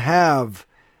doesn't have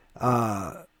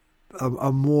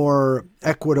a more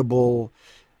equitable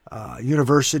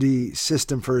university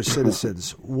system for its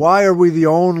citizens? Why are we the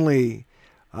only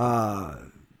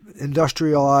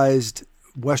industrialized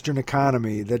Western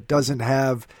economy that doesn't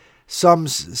have some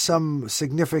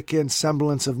significant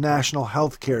semblance of national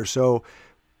health care, so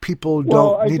people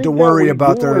don't need to worry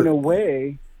about their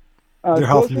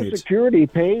health needs? Social Security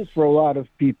pays for a lot of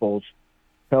people's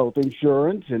health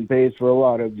insurance and pays for a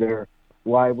lot of their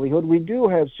livelihood. We do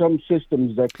have some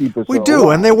systems that keep us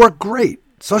alive. And they work great.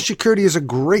 Social Security is a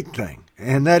great thing,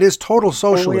 and that is total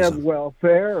socialism. And we have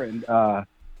welfare and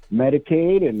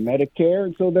Medicaid and Medicare,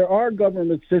 and so there are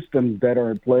government systems that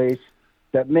are in place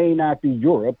that may not be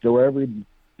Europe, where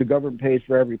the government pays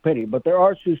for every penny, but there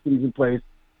are systems in place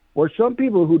where some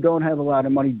people who don't have a lot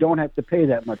of money don't have to pay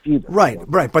that much either. Right.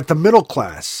 But the middle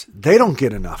class, they don't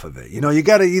get enough of it. You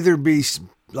got to either be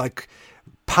like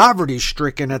poverty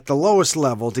stricken at the lowest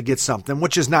level to get something,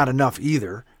 which is not enough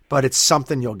either, but it's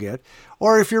something you'll get.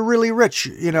 Or if you're really rich,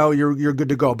 you're good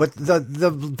to go. But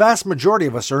the vast majority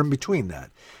of us are in between that.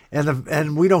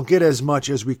 And we don't get as much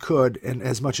as we could and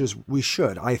as much as we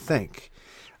should, I think.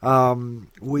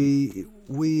 We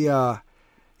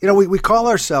call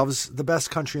ourselves the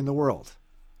best country in the world,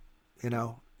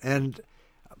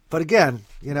 but again,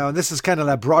 and this is kind of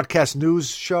that broadcast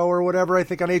news show or whatever, I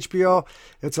think on HBO,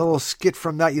 it's a little skit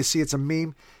from that. You see, it's a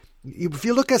meme. If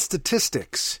you look at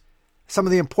statistics, some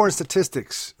of the important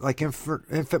statistics like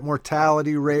infant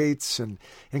mortality rates and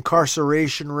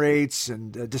incarceration rates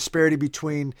and disparity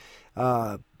between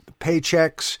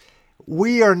paychecks,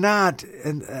 we are not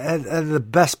in the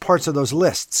best parts of those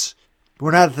lists.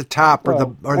 We're not at the top or the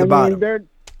bottom.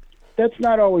 That's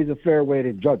not always a fair way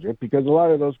to judge it because a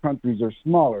lot of those countries are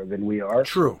smaller than we are.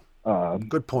 True.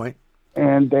 Good point.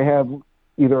 And they have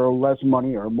either less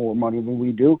money or more money than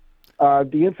we do.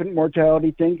 The infant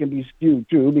mortality thing can be skewed,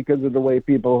 too, because of the way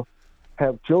people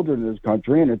have children in this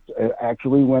country. And it's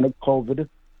actually when COVID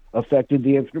affected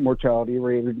the infant mortality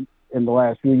rate in the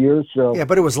last few years. So yeah,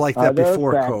 but it was like that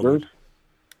before COVID.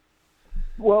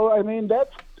 Well, I mean,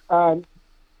 that's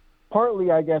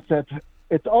partly, I guess,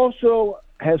 it also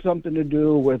has something to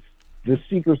do with the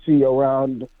secrecy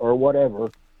around, or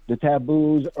whatever, the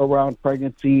taboos around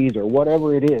pregnancies or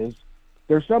whatever it is.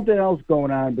 There's something else going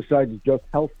on besides just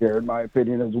healthcare, in my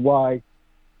opinion, is why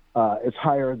it's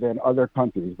higher than other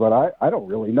countries. But I don't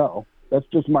really know. That's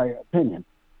just my opinion.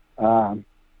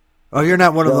 You're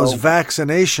not one of those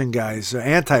vaccination guys,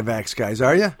 anti-vax guys,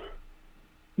 are you?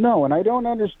 No, and I don't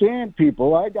understand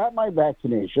people. I got my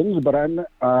vaccinations, but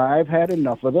I've had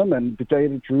enough of them. And to tell you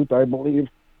the truth, I believe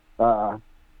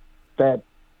that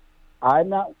I've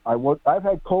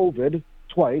had COVID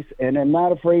twice, and I'm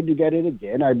not afraid to get it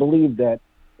again. I believe that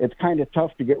it's kind of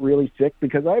tough to get really sick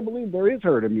because I believe there is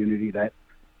herd immunity that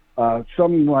I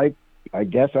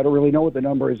guess I don't really know what the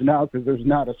number is now because there's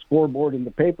not a scoreboard in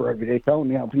the paper every day telling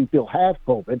me how people have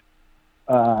COVID.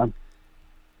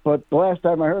 But the last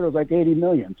time I heard it was like 80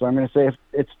 million. So I'm going to say if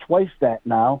it's twice that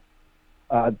now,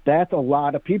 that's a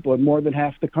lot of people and more than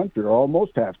half the country, or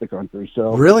almost half the country.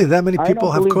 So really, that many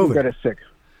people have COVID? I don't believe you get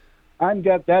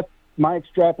sick. That's my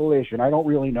extrapolation. I don't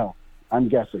really know. I'm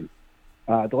guessing.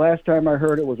 The last time I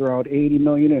heard it was around 80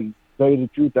 million, and to tell you the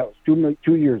truth, that was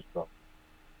 2 years ago.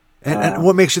 And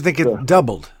what makes you think it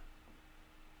doubled?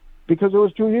 Because it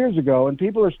was 2 years ago, and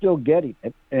people are still getting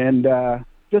it. And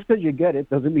just because you get it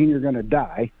doesn't mean you're going to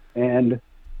die. And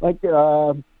I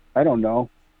don't know.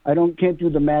 Can't do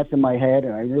the math in my head,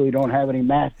 and I really don't have any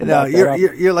math. No,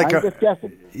 you're like I'm just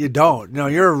guessing. You don't. No,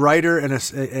 you're a writer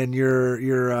and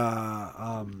you're.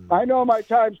 I know my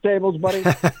times tables, buddy.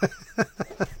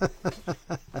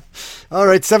 All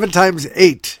right, 7 times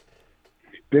 8.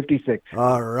 56.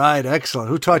 All right, excellent.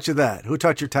 Who taught you that? Who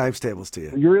taught your times tables to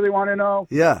you? You really want to know?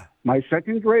 Yeah. My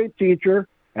second grade teacher,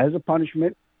 as a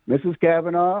punishment, Mrs.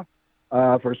 Kavanaugh,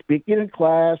 for speaking in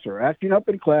class or acting up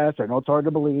in class. I know it's hard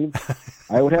to believe.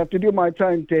 I would have to do my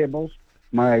timetables,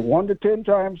 my 1 to 10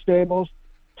 times tables,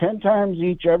 10 times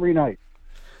each every night.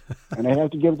 And I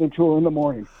have to give them to her in the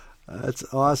morning. That's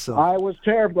awesome. I was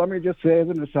terrified. Let me just say as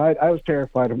an aside, I was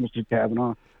terrified of Mr.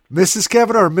 Kavanaugh. Mrs.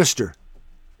 Kavanaugh or Mr.?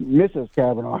 Mrs.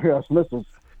 Kavanaugh, yes, Mrs.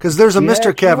 Because there's a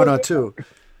Mr. Kavanaugh, too.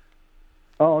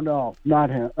 Oh, no, not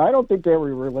him. I don't think they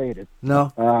were related.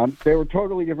 No? They were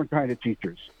totally different kind of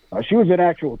teachers. She was an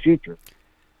actual teacher,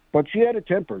 but she had a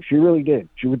temper. She really did.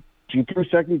 She threw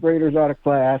second graders out of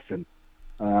class, and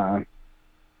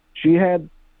she had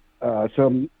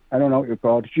some, I don't know what you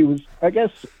call it. She was, I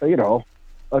guess, a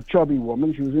chubby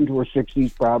woman. She was into her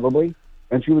 60s probably,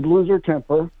 and she would lose her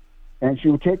temper, and she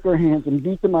would take her hands and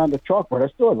beat them on the chalkboard. I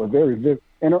still have a very vivid,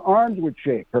 and her arms would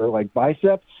shake, her like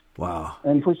biceps. Wow.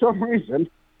 And for some reason,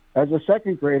 as a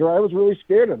second grader, I was really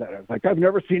scared of that. I was like, I've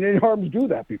never seen any arms do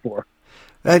that before.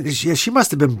 She must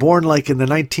have been born like in the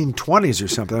 1920s or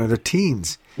something, or the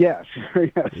teens. Yes.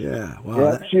 Yes. Yeah. Wow.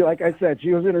 Yeah, she, like I said,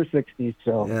 she was in her 60s.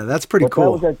 So yeah, that's pretty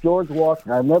cool. That was at George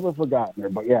Washington. I've never forgotten her,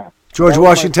 but yeah. George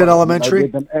Washington Elementary? I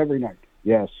did them every night.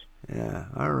 Yes. Yeah.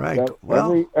 All right.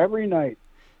 Every night.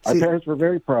 Our parents were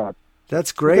very proud.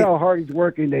 That's great. Look how hard he's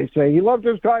working, they say. He loved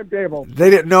his timetable.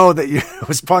 They didn't know that it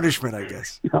was punishment, I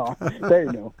guess. No, they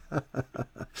knew.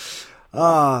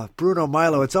 Bruno,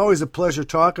 Milo, it's always a pleasure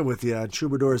talking with you on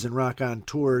Troubadours and Rock On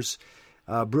Tours.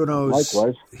 Bruno's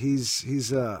likewise.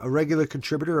 He's a regular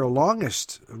contributor, a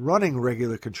longest running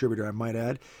regular contributor, I might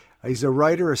add. He's a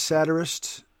writer, a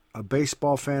satirist, a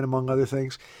baseball fan, among other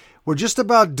things. We're just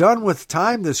about done with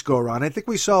time this go around. I think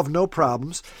we solved no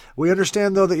problems. We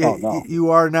understand though that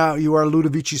you are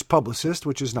Ludovici's publicist,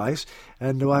 which is nice,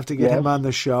 and we'll have to get him on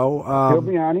the show. He'll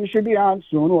be on. He should be on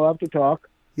soon. We'll have to talk.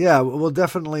 Yeah, we'll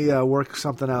definitely work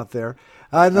something out there.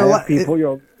 Do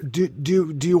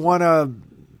you want to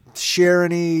share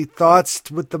any thoughts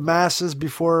with the masses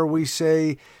before we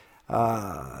say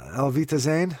Elvita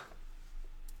Zane?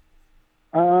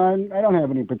 I don't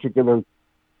have any particular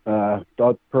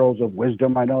thought pearls of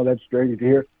wisdom. I know that's strange to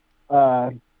hear.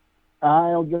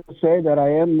 I'll just say that I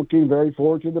am looking very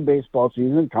forward to the baseball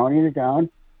season, counting it down.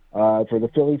 For the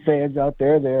Philly fans out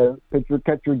there, their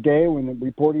pitcher-catcher day, when the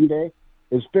reporting day,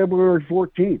 is February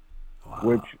 14th. Wow.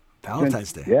 Which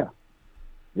Valentine's Day. Yeah.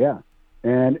 Yeah.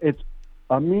 And it's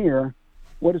a mere,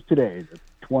 what is today? The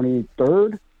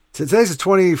 23rd? Today's the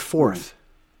 24th.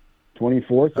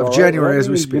 24th. Of January as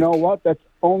we speak. You know what? That's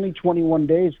only 21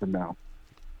 days from now.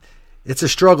 It's a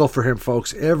struggle for him,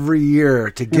 folks, every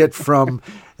year to get from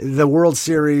the World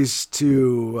Series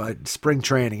to spring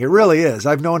training. It really is.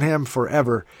 I've known him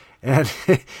forever, and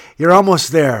you're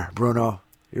almost there, Bruno.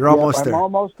 You're almost there. I'm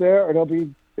almost there. It'll be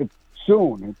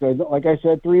soon. It's, like I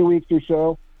said, 3 weeks or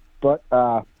so. But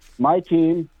my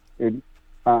team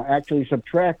actually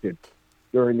subtracted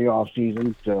during the off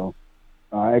season, so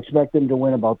I expect them to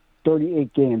win about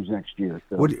 38 games next year.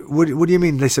 So. What do you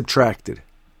mean they subtracted?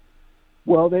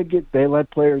 Well, they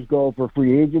let players go for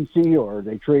free agency, or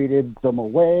they traded some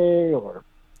away, or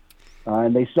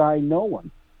and they signed no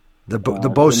one. The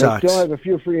Bo Sox. They still have a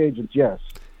few free agents, yes,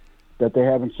 that they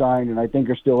haven't signed, and I think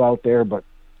are still out there. But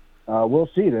we'll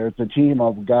see. There's a team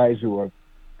of guys who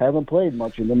haven't played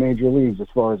much in the major leagues, as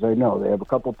far as I know. They have a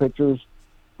couple pitchers,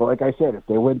 but like I said, if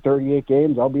they win 38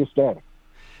 games, I'll be ecstatic.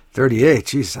 38,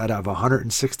 geez, I'd have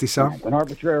 160 some. An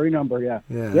arbitrary number, yeah.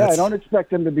 Yeah, I don't expect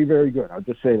them to be very good. I'll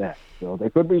just say that. So they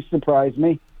could surprise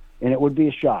me, and it would be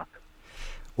a shock.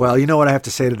 Well, you know what I have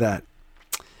to say to that?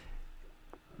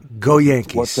 Go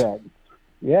Yankees. What's that?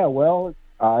 Yeah, well,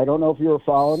 I don't know if you were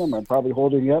following them. I'm probably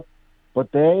holding you up.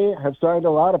 But they have signed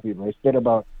a lot of people. They spent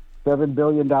about $7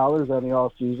 billion on the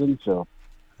offseason, so,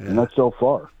 and that's so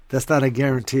far. That's not a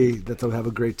guarantee that they'll have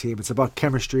a great team. It's about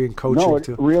chemistry and coaching, no, it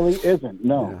too. really isn't,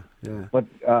 no. Yeah. But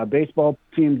baseball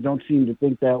teams don't seem to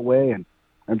think that way, and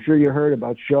I'm sure you heard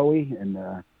about Shohei and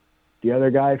the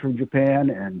other guy from Japan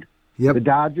and the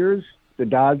Dodgers. The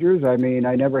Dodgers, I mean,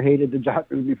 I never hated the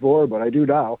Dodgers before, but I do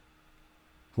now.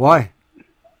 Why?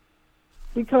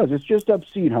 Because it's just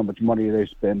obscene how much money they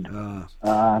spend.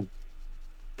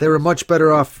 They were much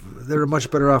better off. They were much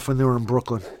better off when they were in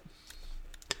Brooklyn.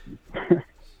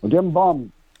 Well, them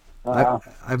bums.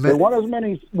 They won as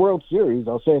many World Series,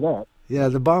 I'll say that. Yeah,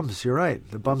 the bums. You're right.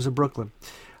 The bums of Brooklyn.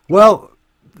 Well,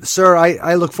 sir,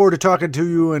 I look forward to talking to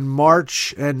you in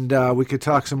March, and we could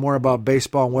talk some more about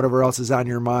baseball and whatever else is on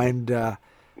your mind.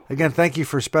 Again, thank you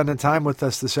for spending time with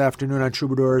us this afternoon on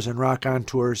Troubadours and Rock On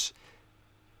Tours.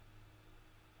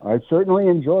 I certainly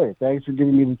enjoy it. Thanks for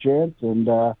giving me the chance, and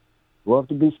we'll have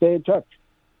to stay in touch.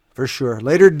 For sure.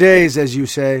 Later days, as you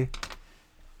say.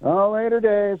 Oh, later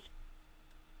days.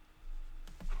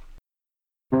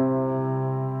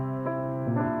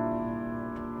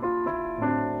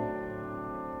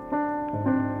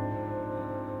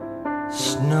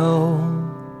 Snow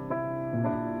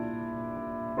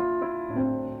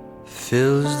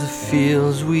fills the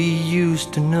fields we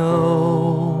used to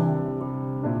know,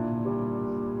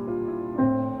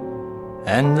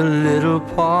 and the little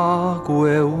park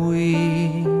where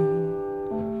we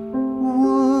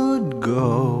would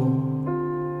go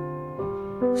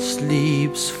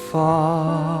sleeps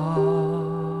far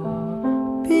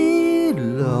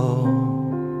below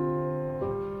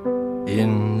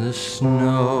in the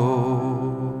snow.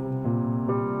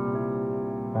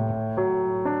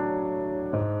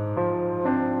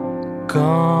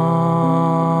 Gone,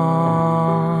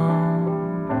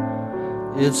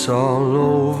 it's all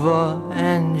over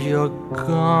and you're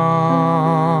gone,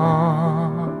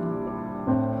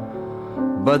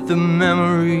 but the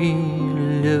memory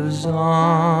lives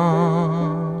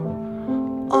on,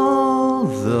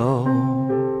 although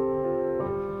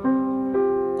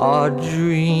our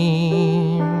dreams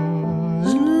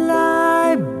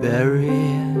lie buried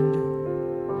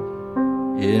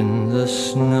in the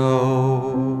snow.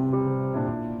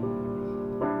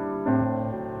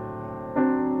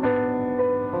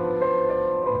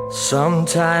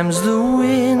 Sometimes the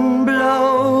wind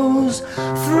blows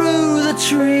through the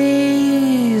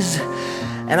trees,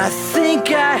 and I think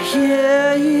I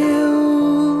hear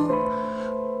you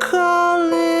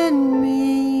calling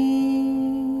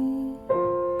me,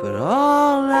 but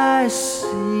all I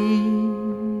see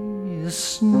is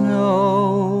snow.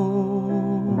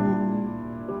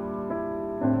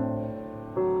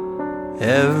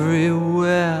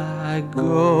 Everywhere I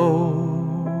go,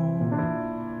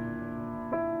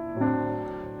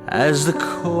 as the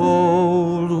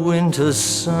cold winter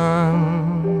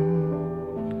sun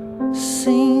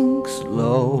sinks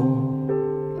low,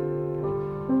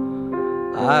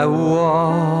 I walk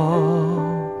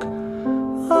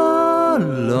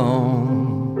alone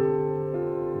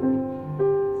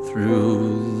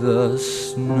through the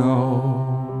snow.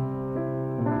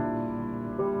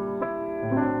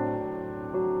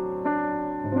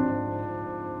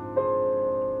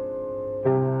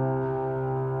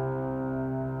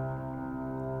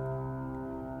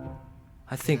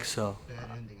 I think so. Bad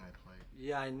ending I played.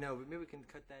 Yeah, I know, but maybe we can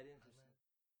cut that in.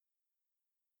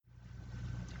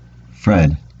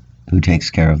 Fred, who takes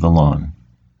care of the lawn.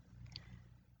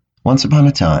 Once upon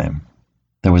a time,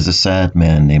 there was a sad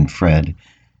man named Fred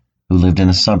who lived in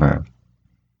a suburb.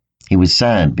 He was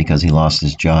sad because he lost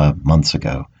his job months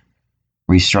ago,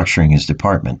 restructuring his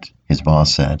department, his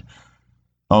boss said,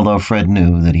 although Fred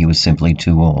knew that he was simply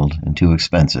too old and too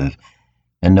expensive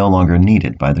and no longer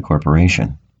needed by the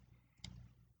corporation.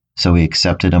 So he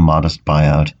accepted a modest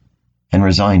buyout and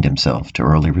resigned himself to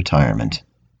early retirement.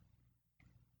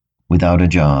 Without a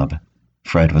job,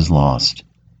 Fred was lost.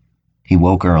 He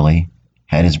woke early,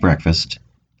 had his breakfast,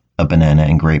 a banana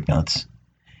and grape nuts,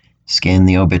 scanned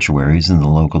the obituaries in the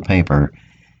local paper,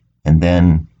 and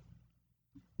then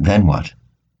what?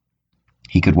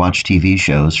 He could watch TV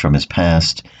shows from his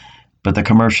past, but the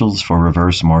commercials for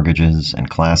reverse mortgages and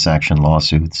class action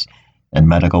lawsuits and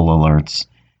medical alerts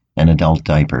and adult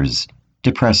diapers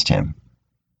depressed him,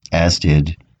 as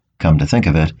did, come to think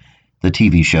of it, the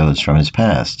TV shows from his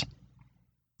past.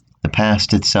 The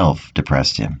past itself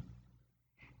depressed him.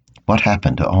 What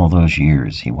happened to all those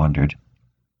years, he wondered.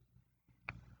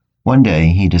 One day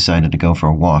he decided to go for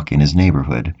a walk in his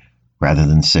neighborhood rather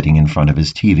than sitting in front of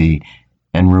his TV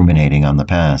and ruminating on the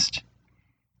past.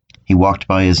 He walked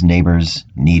by his neighbor's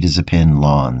neat-as-a-pin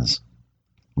lawns,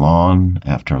 lawn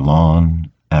after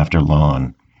lawn after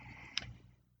lawn.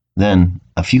 Then,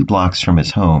 a few blocks from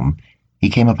his home, he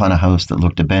came upon a house that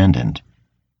looked abandoned,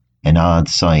 an odd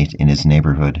sight in his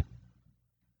neighborhood.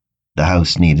 The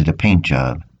house needed a paint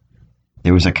job.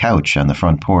 There was a couch on the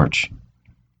front porch.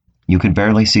 You could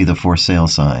barely see the for sale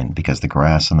sign because the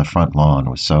grass on the front lawn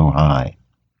was so high.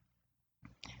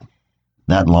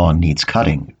 That lawn needs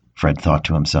cutting, Fred thought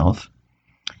to himself.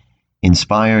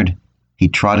 Inspired, he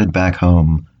trotted back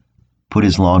home, put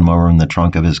his lawnmower in the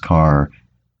trunk of his car,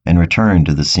 and returned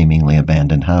to the seemingly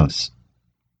abandoned house.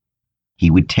 He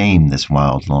would tame this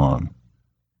wild lawn.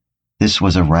 This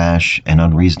was a rash and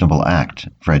unreasonable act,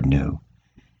 Fred knew.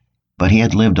 But he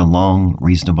had lived a long,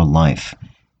 reasonable life,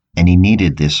 and he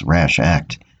needed this rash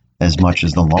act as much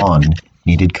as the lawn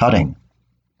needed cutting.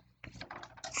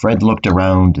 Fred looked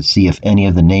around to see if any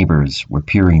of the neighbors were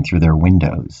peering through their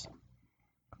windows.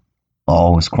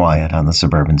 All was quiet on the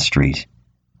suburban street.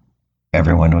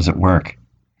 Everyone was at work.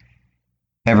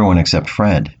 Everyone except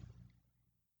Fred.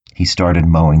 He started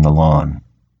mowing the lawn.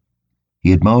 He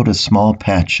had mowed a small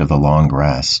patch of the long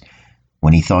grass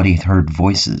when he thought he heard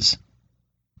voices.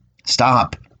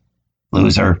 "Stop!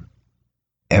 Loser!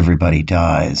 Everybody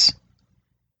dies."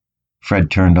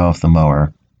 Fred turned off the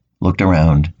mower, looked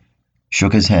around,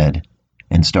 shook his head,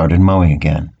 and started mowing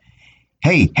again.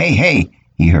 "Hey, hey, hey!"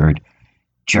 he heard.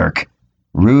 "Jerk!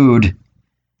 Rude!"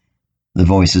 The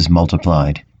voices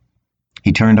multiplied.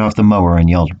 He turned off the mower and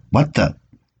yelled, "What the?"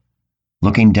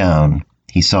 Looking down,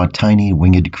 he saw tiny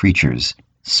winged creatures,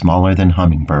 smaller than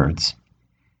hummingbirds.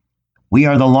 "We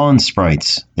are the lawn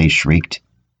sprites," they shrieked.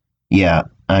 "Yeah,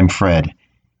 I'm Fred.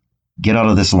 Get out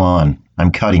of this lawn.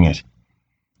 I'm cutting it.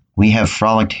 We have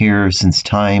frolicked here since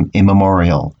time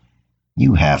immemorial.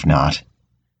 You have not."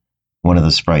 One of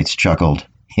the sprites chuckled.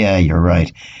 "Yeah, you're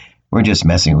right. We're just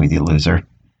messing with you, loser.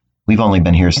 We've only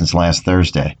been here since last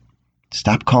Thursday.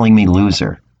 Stop calling me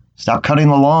loser. Stop cutting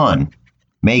the lawn.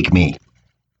 Make me."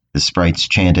 The sprites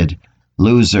chanted,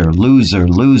 "Loser, loser,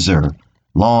 loser.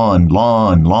 Lawn,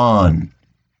 lawn, lawn."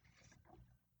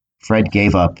 Fred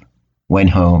gave up,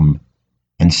 went home,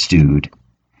 and stewed.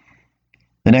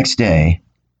 The next day,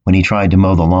 when he tried to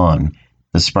mow the lawn,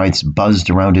 the sprites buzzed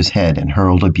around his head and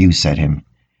hurled abuse at him.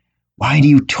 "Why do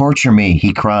you torture me?"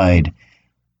 he cried.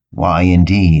 "Why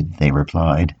indeed," they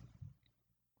replied.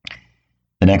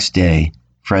 The next day,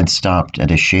 Fred stopped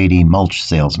at a shady mulch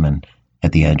salesman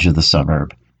at the edge of the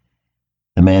suburb.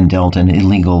 The man dealt in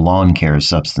illegal lawn care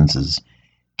substances,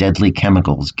 deadly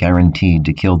chemicals guaranteed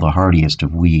to kill the hardiest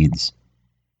of weeds.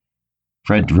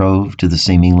 Fred drove to the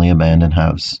seemingly abandoned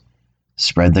house,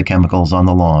 spread the chemicals on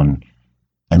the lawn,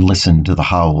 and listened to the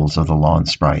howls of the lawn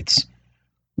sprites.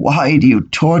 "Why do you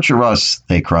torture us?"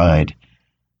 they cried.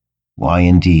 "Why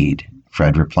indeed,"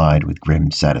 Fred replied with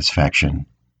grim satisfaction.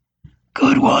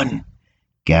 "Good one,"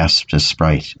 gasped a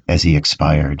sprite as he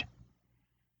expired.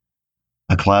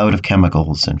 A cloud of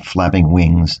chemicals and flapping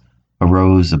wings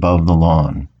arose above the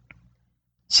lawn.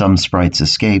 Some sprites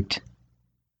escaped,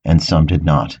 and some did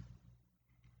not.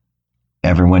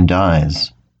 "Everyone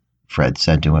dies," Fred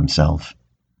said to himself.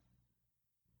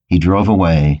 He drove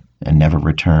away and never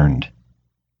returned.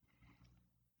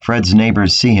 Fred's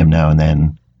neighbors see him now and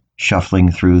then, shuffling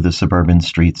through the suburban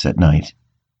streets at night,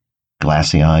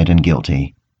 glassy-eyed and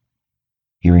guilty,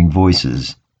 hearing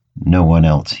voices no one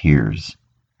else hears.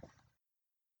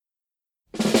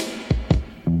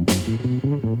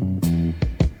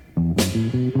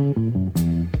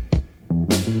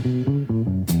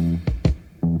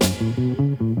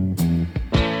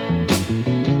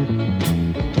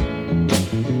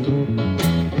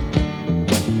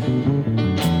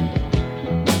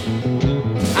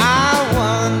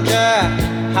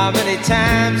 How many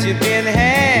times you've been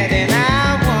had, and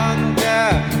I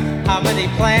wonder how many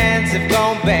plans have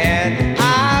gone bad.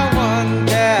 I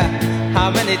wonder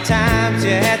how many times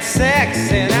you had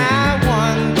sex, and I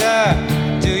wonder,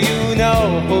 do you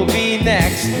know who'll be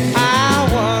next? I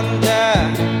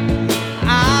wonder,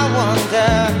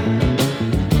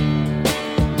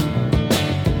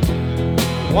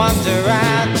 wonder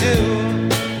I do.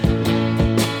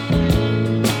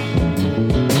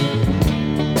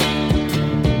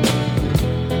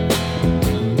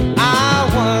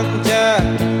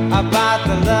 About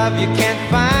the love you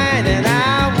can't find, and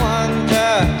I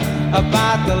wonder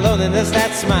about the loneliness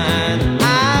that's mine.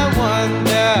 I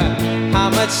wonder how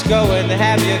much going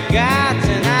have you got,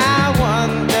 and I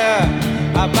wonder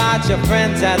about your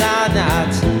friends that are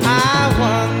not. I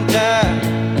wonder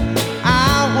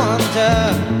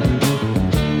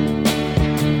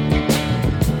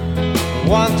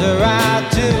I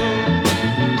do.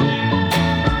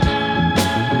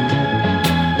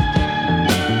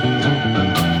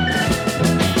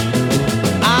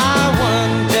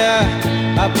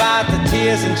 About the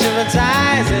tears in children's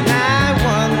eyes, and I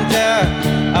wonder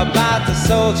about the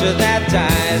soldier that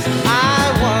dies.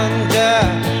 I wonder,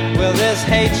 will this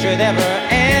hatred ever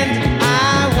end?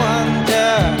 I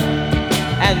wonder,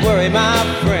 and worry my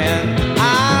friend.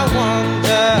 I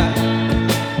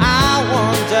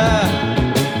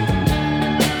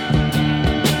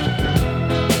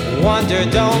wonder,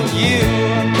 don't you?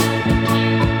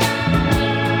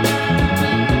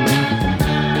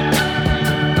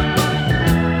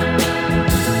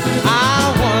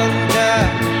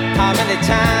 How many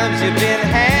times you've been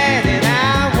had, and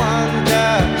I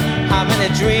wonder how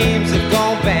many dreams have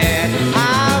gone bad.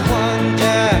 I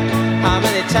wonder how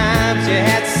many times you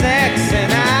had sex,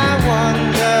 and I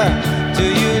wonder, do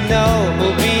you know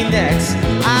who'll be next?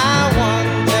 I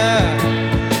wonder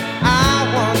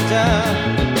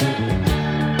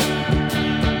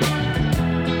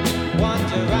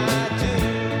I do.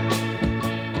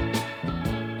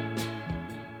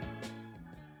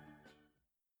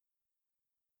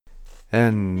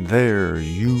 And there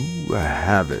you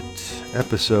have it,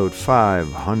 episode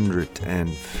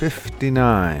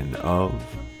 559 of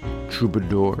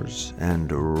Troubadours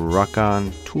and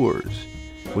Raconteurs,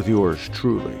 with yours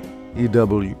truly,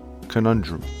 E.W.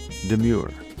 Conundrum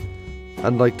Demure.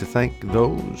 I'd like to thank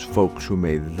those folks who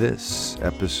made this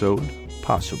episode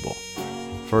possible.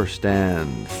 First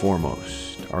and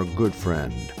foremost, our good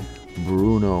friend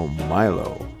Bruno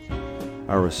Milo,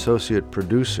 our associate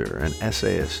producer and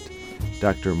essayist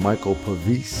Dr. Michael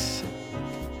Pavese,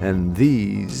 and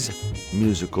these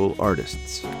musical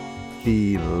artists: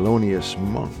 Thelonious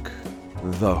Monk,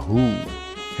 The Who,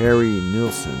 Harry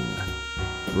Nilsson,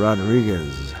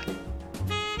 Rodriguez,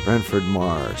 Branford,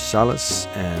 Marsalis,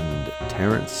 and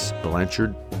Terence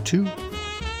Blanchard too.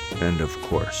 And of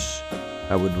course,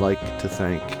 I would like to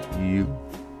thank you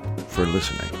for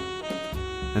listening.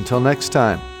 Until next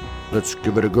time, let's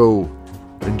give it a go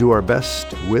and do our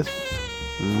best with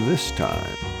this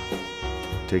time.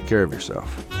 Take care of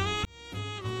yourself.